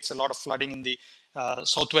creates a lot of flooding in the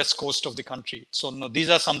southwest coast of the country. So no, these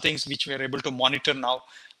are some things which we are able to monitor now.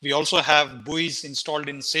 We also have buoys installed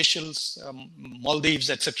in Seychelles, Maldives,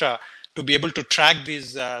 etc., to be able to track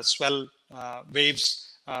these swell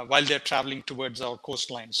waves while they're traveling towards our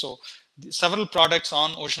coastline. So several products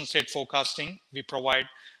on ocean state forecasting we provide.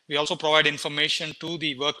 We also provide information to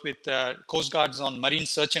the work with Coast Guards on marine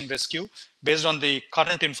search and rescue based on the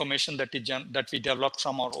current information that we developed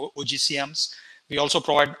from our OGCMs. We also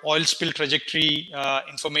provide oil spill trajectory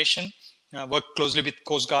information, work closely with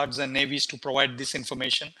Coast Guards and navies to provide this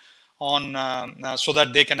information on so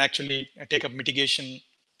that they can actually take up mitigation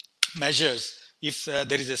measures. If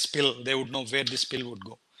there is a spill, they would know where the spill would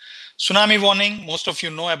go. Tsunami warning, most of you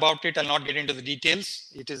know about it. I'll not get into the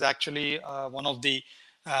details. It is actually one of the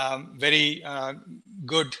very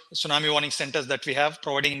good tsunami warning centers that we have,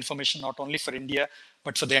 providing information not only for India,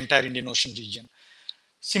 but for the entire Indian Ocean region.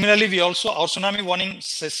 Similarly, our tsunami warning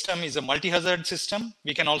system is a multi-hazard system.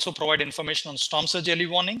 We can also provide information on storm surge early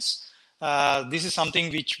warnings. This is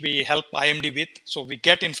something which we help IMD with. So we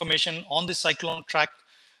get information on the cyclone track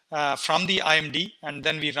from the IMD, and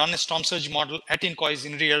then we run a storm surge model at INCOIS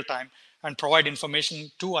in real time and provide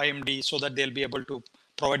information to IMD so that they'll be able to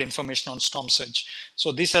provide information on storm surge.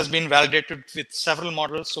 So this has been validated with several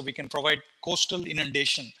models, so we can provide coastal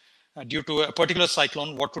inundation due to a particular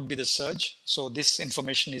cyclone, what would be the surge. So this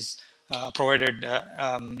information is provided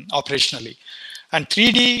operationally. And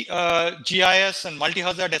 3D GIS and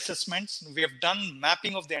multi-hazard assessments, we have done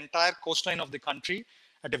mapping of the entire coastline of the country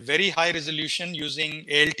at a very high resolution using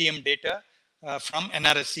IITM data from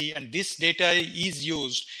NRSC, and this data is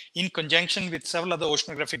used in conjunction with several other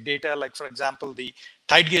oceanographic data, like for example the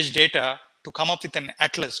tide gauge data, to come up with an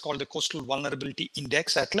atlas called the Coastal Vulnerability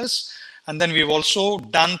Index Atlas. And then we've also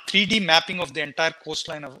done 3D mapping of the entire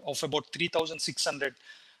coastline of about 3,600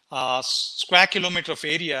 square kilometer of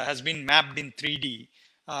area has been mapped in 3D.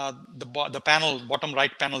 The panel, bottom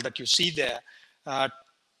right panel that you see there,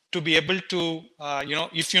 to be able to,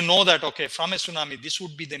 if you know that, okay, from a tsunami, this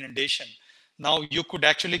would be the inundation. Now you could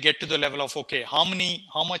actually get to the level of, okay, how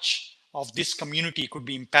much of this community could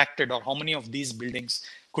be impacted, or how many of these buildings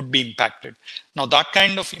could be impacted. Now that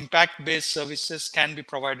kind of impact-based services can be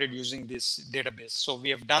provided using this database. So we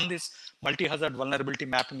have done this multi-hazard vulnerability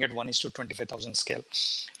mapping at 1:25,000 scale.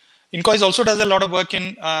 INCOIS also does a lot of work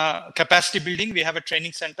in capacity building. We have a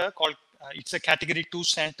training center called, it's a category 2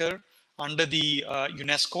 center under the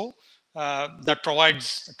UNESCO that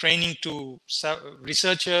provides training to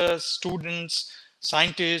researchers, students,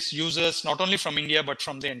 scientists, users, not only from India, but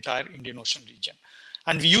from the entire Indian Ocean region.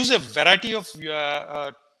 And we use a variety of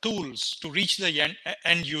tools to reach the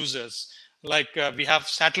end users. like we have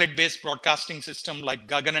satellite-based broadcasting system like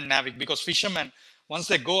Gagan and Navik, because fishermen, once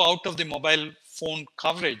they go out of the mobile phone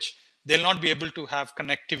coverage, they'll not be able to have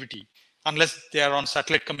connectivity unless they are on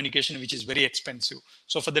satellite communication, which is very expensive.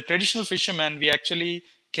 So for the traditional fishermen, we actually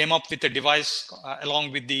came up with a device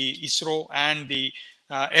along with the ISRO and the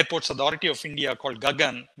Airports Authority of India called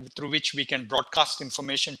Gagan, through which we can broadcast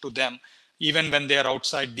information to them even when they are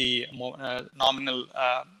outside the nominal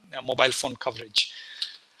mobile phone coverage.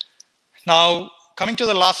 Now, coming to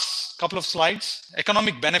the last couple of slides,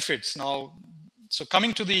 economic benefits. Now, so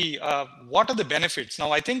coming to the, what are the benefits?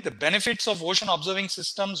 Now, I think the benefits of ocean observing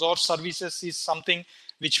systems or services is something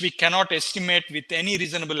which we cannot estimate with any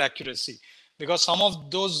reasonable accuracy, because some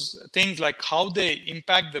of those things like how they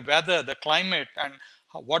impact the weather, the climate, and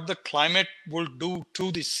what the climate will do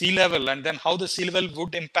to the sea level, and then how the sea level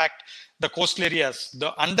would impact the coastal areas.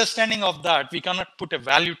 The understanding of that, we cannot put a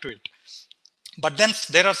value to it. But then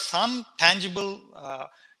there are some tangible,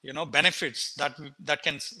 benefits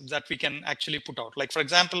that we can actually put out. Like, for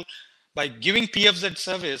example, by giving PFZ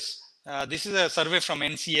service, this is a survey from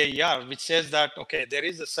NCAER, which says that, okay, there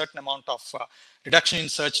is a certain amount of reduction in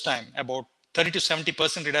search time, about 30 to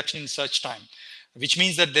 70% reduction in search time, which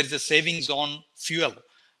means that there is a savings on fuel.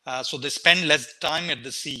 So they spend less time at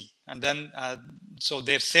the sea, and then so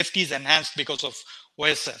their safety is enhanced because of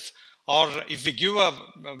OSF. Or if we give a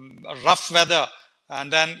rough weather,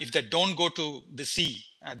 and then if they don't go to the sea,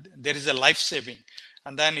 there is a life saving.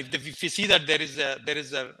 And then if we see that there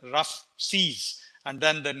is a rough seas, and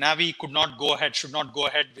then the Navy should not go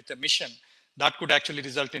ahead with the mission, that could actually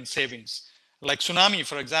result in savings. Like tsunami,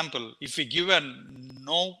 for example, if we give a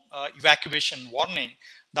no evacuation warning,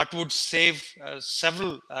 that would save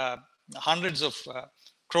several hundreds of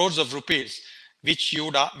crores of rupees, which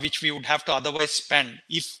we would have to otherwise spend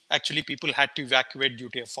if actually people had to evacuate due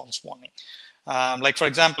to a false warning. Like, for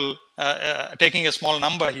example, taking a small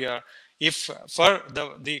number here, if for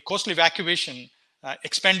the coastal evacuation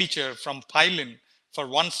expenditure from Pilin for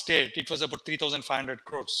one state, it was about 3,500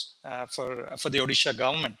 crores for the Odisha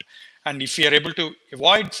government. And if we are able to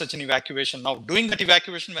avoid such an evacuation, now doing that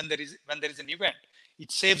evacuation when there is an event,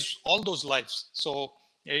 it saves all those lives. So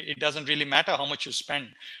it doesn't really matter how much you spend.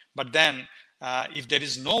 But then if there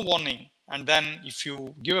is no warning, and then if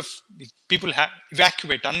people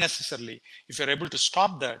evacuate unnecessarily, if you're able to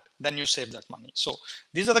stop that, then you save that money. So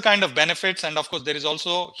these are the kind of benefits. And of course, there is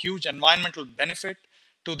also huge environmental benefit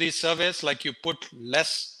to these surveys. Like, you put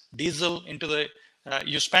less diesel into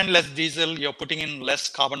you spend less diesel, you're putting in less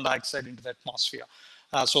carbon dioxide into the atmosphere.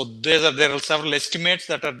 So there are several estimates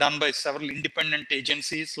that are done by several independent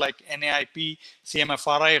agencies like NAIP,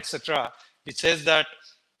 CMFRI, etc., which says that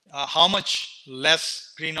how much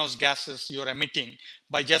less greenhouse gases you're emitting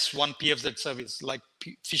by just one PFZ service, like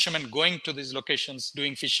fishermen going to these locations,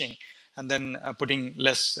 doing fishing, and then putting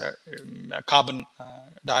less carbon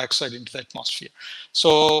dioxide into the atmosphere.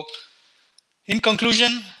 So in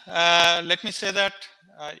conclusion, let me say that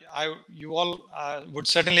you all would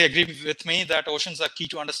certainly agree with me that oceans are key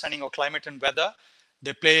to understanding our climate and weather.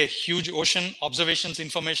 They play a huge ocean observations,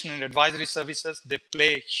 information, and advisory services. They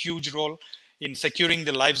play a huge role in securing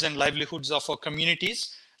the lives and livelihoods of our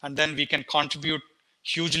communities. And then we can contribute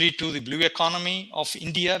hugely to the blue economy of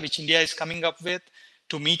India, which India is coming up with,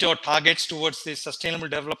 to meet our targets towards the Sustainable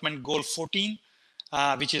Development Goal 14,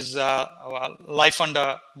 which is life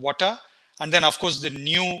under water. And then, of course, the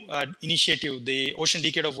new initiative, the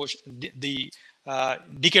Decade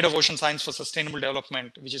of Ocean Science for Sustainable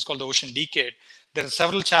Development, which is called the Ocean Decade. There are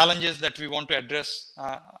several challenges that we want to address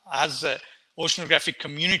as an oceanographic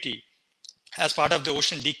community as part of the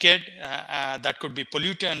Ocean Decade. That could be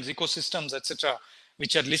pollutants, ecosystems, etc.,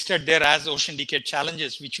 which are listed there as Ocean Decade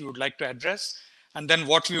challenges, which we would like to address. And then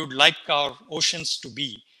what we would like our oceans to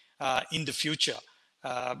be in the future.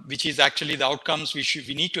 Which is actually the outcomes. We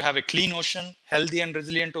need to have a clean ocean, healthy and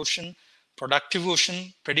resilient ocean, productive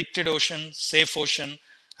ocean, predicted ocean, safe ocean,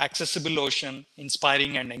 accessible ocean,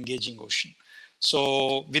 inspiring and engaging ocean.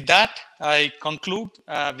 So with that, I conclude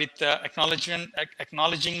with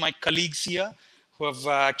acknowledging my colleagues here who have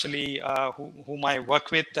actually, whom I work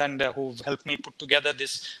with and who've helped me put together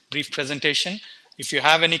this brief presentation. If you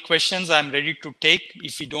have any questions, I'm ready to take.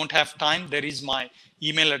 If you don't have time, there is my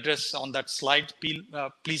email address on that slide.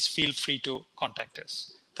 Please feel free to contact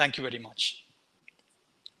us. Thank you very much.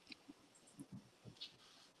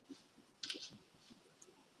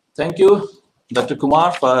 Thank you, Dr.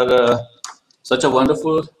 Kumar, for such a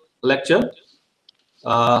wonderful lecture.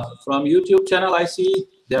 From YouTube channel, I see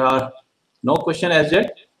there are no questions as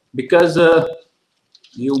yet, because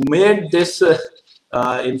you made this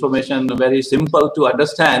information very simple to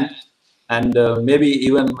understand, and maybe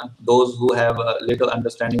even those who have a little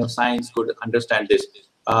understanding of science could understand this.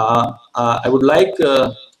 I would like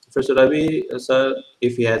Professor Ravi, sir,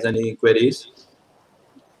 if he has any queries.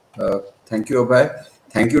 Thank you, Abhay.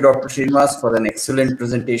 Thank you, Dr. Srinivas, for an excellent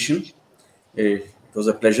presentation. It was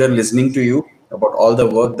a pleasure listening to you about all the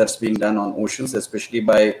work that's being done on oceans, especially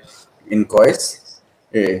by INCOIS.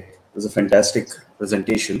 It was a fantastic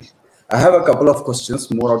presentation. I have a couple of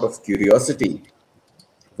questions more out of curiosity.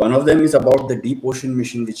 One of them is about the deep ocean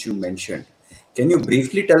mission which you mentioned. Can you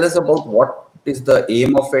briefly tell us about what is the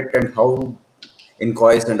aim of it and how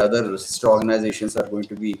INCOIS and other sister organizations are going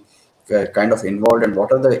to be kind of involved, and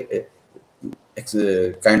what are the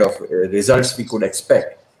kind of results we could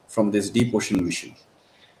expect from this deep ocean mission?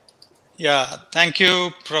 Yeah, thank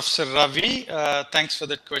you, Professor Ravi. Thanks for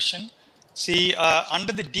that question. See,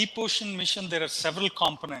 under the deep ocean mission, there are several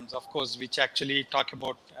components, of course, which actually talk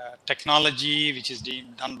about technology, which is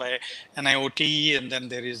done by NIOT, and then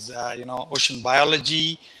there is, ocean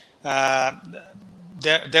biology.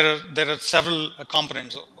 There are several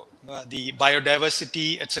components, the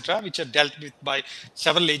biodiversity, etc., which are dealt with by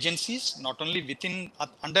several agencies, not only within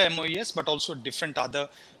under MOES, but also different other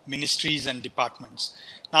ministries and departments.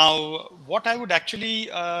 Now, what I would actually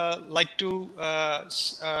like to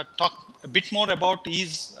talk a bit more about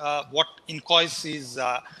is what INCOIS is,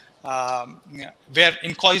 where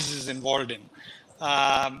INCOIS is involved in.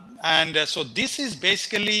 So this is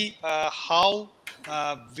basically how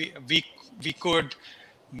we could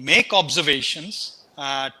make observations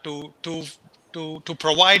to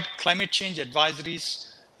provide climate change advisories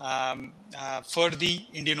for the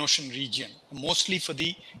Indian Ocean region, mostly for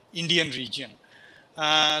the Indian region.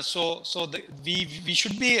 We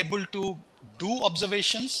should be able to do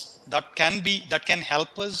observations that can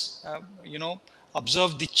help us,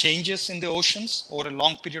 observe the changes in the oceans over a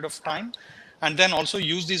long period of time, and then also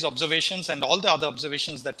use these observations and all the other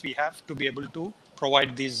observations that we have to be able to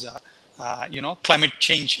provide these, climate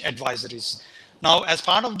change advisories. Now, as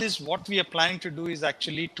part of this, what we are planning to do is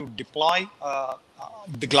actually to deploy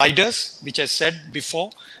the gliders, which I said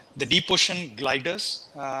before, the deep ocean gliders,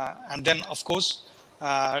 and then, of course,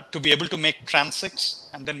 to be able to make transects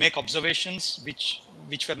and then make observations which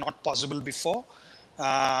were not possible before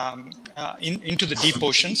into the deep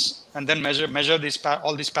oceans, and then measure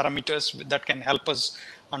all these parameters that can help us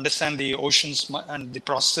understand the oceans and the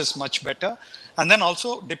process much better, and then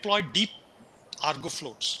also deploy deep Argo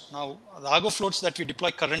floats. Now, the Argo floats that we deploy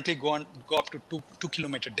currently go up to 2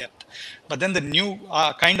 kilometer depth. But then the new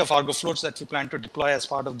kind of Argo floats that we plan to deploy as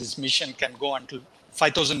part of this mission can go until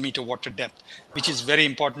 5,000 meter water depth, which is very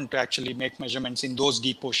important to actually make measurements in those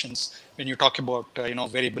deep oceans when you talk about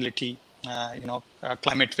variability,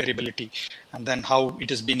 climate variability, and then how it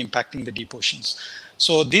has been impacting the deep oceans.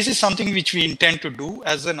 So this is something which we intend to do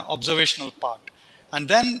as an observational part. And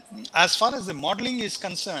then as far as the modeling is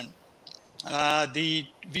concerned, we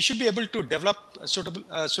should be able to develop a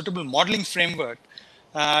suitable modeling framework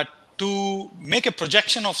to make a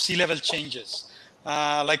projection of sea level changes.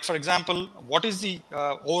 Like, for example, what is the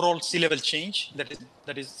overall sea level change?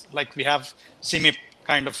 That is like we have CMIP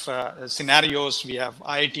kind of scenarios. We have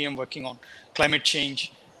IITM working on climate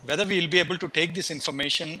change. Whether we will be able to take this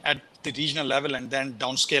information at the regional level and then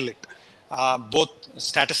downscale it, both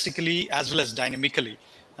statistically as well as dynamically.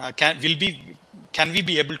 Can we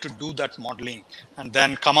be able to do that modeling and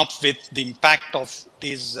then come up with the impact of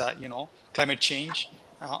these, climate change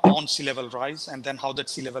on sea level rise, and then how that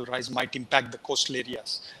sea level rise might impact the coastal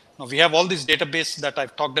areas? Now, we have all this database that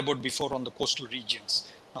I've talked about before on the coastal regions.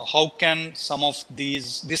 Now, how can some of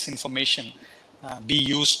this information be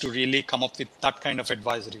used to really come up with that kind of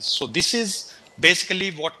advisories? So this is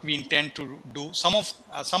basically what we intend to do.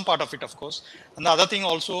 Some part of it, of course, and the other thing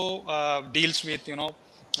also deals with,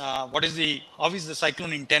 how is the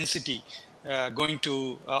cyclone intensity going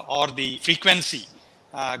to, or the frequency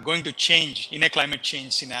going to change in a climate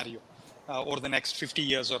change scenario over the next 50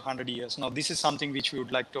 years or 100 years. Now, this is something which we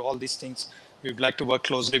would like to, all these things, we would like to work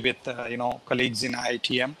closely with, colleagues in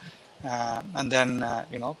IITM. And then,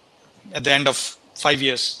 at the end of 5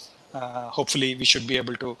 years, hopefully we should be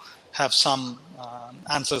able to have some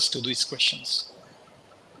answers to these questions.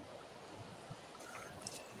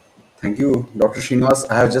 Thank you, Dr. Srinivas.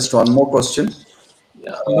 I have just one more question.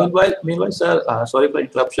 Yeah. Meanwhile, sir, sorry for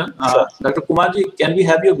interruption. Dr. Kumarji, can we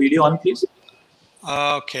have your video on, please?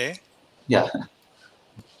 Okay. Yeah.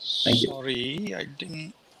 Thank you. Sorry, I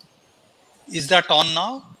didn't. Is that on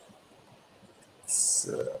now?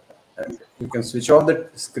 You can switch off the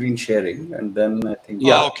screen sharing, and then I think.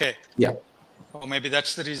 Yeah. Oh, okay. Yeah. Oh, maybe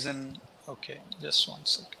that's the reason. Okay, just 1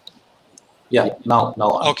 second. Yeah. Now.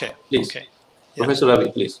 Okay. Please. Okay. Professor Ravi,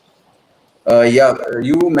 please. Yeah,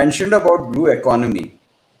 you mentioned about blue economy.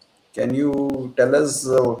 Can you tell us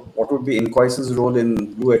what would be INCOIS's role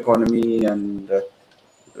in blue economy and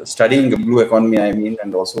studying the blue economy, I mean,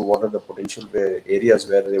 and also what are the potential areas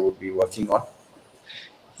where they would be working on?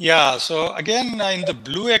 Yeah, so again, in the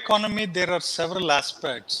blue economy, there are several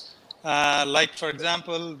aspects. Like, for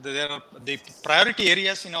example, there are the priority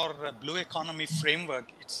areas in our blue economy framework.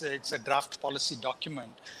 It's a draft policy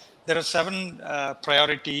document. There are 7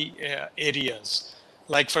 priority areas.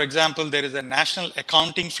 Like, for example, there is a national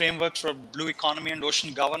accounting framework for blue economy and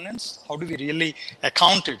ocean governance. How do we really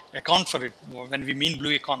account for it when we mean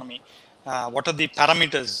blue economy? What are the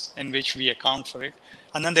parameters in which we account for it?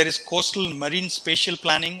 And then there is coastal marine spatial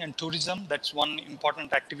planning and tourism. That's one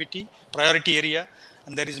important activity, priority area.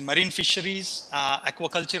 And there is marine fisheries,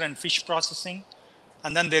 aquaculture and fish processing.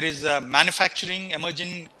 And then there is manufacturing,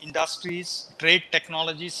 emerging industries, trade,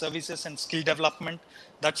 technology, services, and skill development.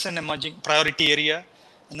 That's an emerging priority area.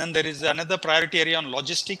 And then there is another priority area on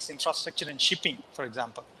logistics, infrastructure, and shipping, for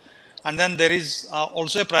example. And then there is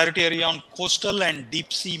also a priority area on coastal and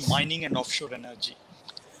deep sea mining and offshore energy.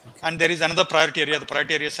 And there is another priority area. The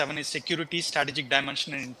priority area 7 is security, strategic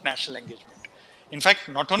dimension, and international engagement. In fact,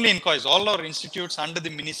 not only INCOIS, all our institutes under the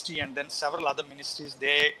ministry and then several other ministries,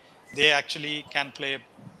 they actually can play a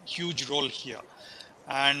huge role here.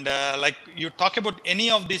 And like you talk about any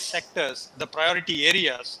of these sectors, the priority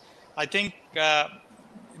areas, I think,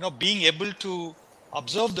 being able to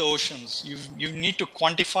observe the oceans, you need to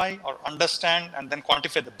quantify or understand and then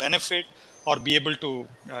quantify the benefit or be able to,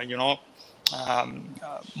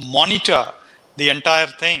 monitor the entire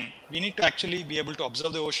thing. We need to actually be able to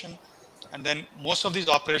observe the ocean. And then most of these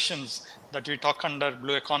operations that we talk under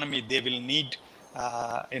blue economy, they will need,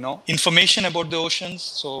 information about the oceans.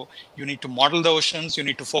 So you need to model the oceans, you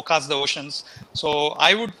need to forecast the oceans. So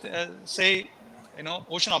I would say,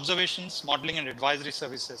 ocean observations, modeling and advisory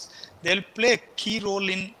services, they'll play a key role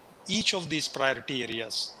in each of these priority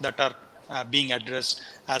areas that are being addressed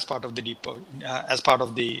as part of the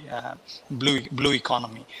blue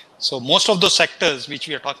economy. So most of those sectors which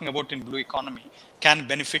we are talking about in blue economy can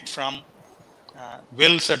benefit from,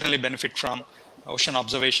 will certainly benefit from ocean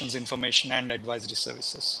observations, information, and advisory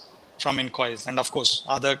services from INCOIS. And of course,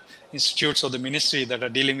 other institutes of the ministry that are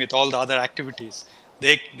dealing with all the other activities,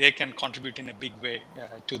 they can contribute in a big way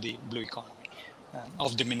to the blue economy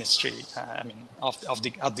of the ministry, of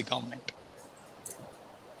the government.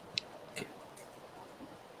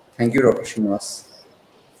 Thank you, Dr. Srinivas.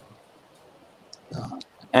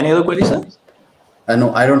 Any other queries, sir?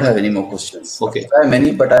 No, I don't have any more questions. Okay. I have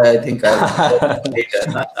many, but I think I'll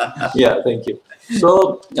later. Yeah, thank you.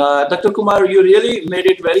 So, Dr. Kumar, you really made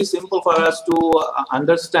it very simple for us to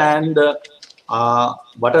understand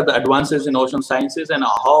what are the advances in ocean sciences and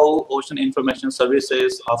how ocean information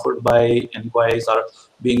services offered by INCOIS are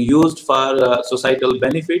being used for societal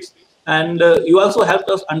benefits. And you also helped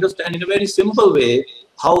us understand in a very simple way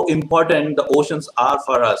how important the oceans are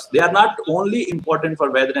for us. They are not only important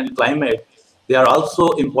for weather and climate, they are also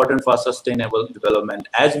important for sustainable development.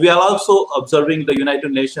 As we are also observing the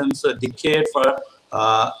United Nations decade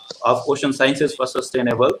of ocean sciences for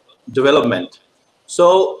sustainable development.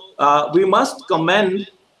 So we must commend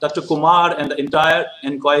Dr. Kumar and the entire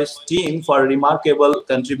INCOIS team for remarkable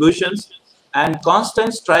contributions and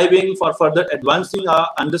constant striving for further advancing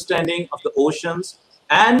our understanding of the oceans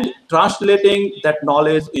and translating that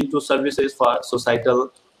knowledge into services for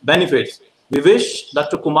societal benefits. We wish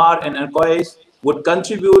Dr. Kumar and INCOIS would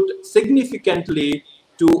contribute significantly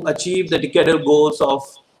to achieve the decadal goals of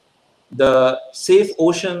the safe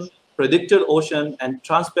ocean, predicted ocean, and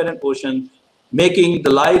transparent ocean, making the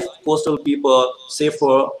life of coastal people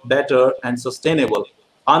safer, better, and sustainable.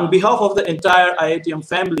 On behalf of the entire IITM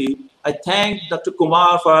family, I thank Dr.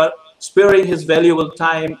 Kumar for sparing his valuable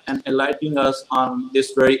time and enlightening us on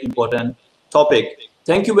this very important topic.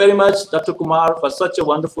 Thank you very much, Dr. Kumar, for such a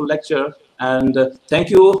wonderful lecture. And thank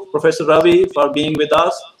you, Professor Ravi, for being with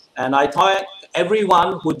us. And I thank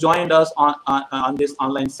everyone who joined us on this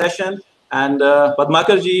online session, and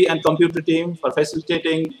Padmakarji and computer team for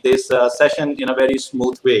facilitating this session in a very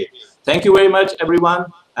smooth way. Thank you very much,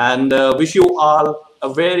 everyone, and wish you all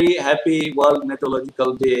a very happy World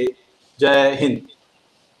Meteorological Day. Jai Hind.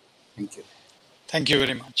 Thank you. Thank you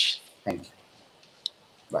very much. Thank you.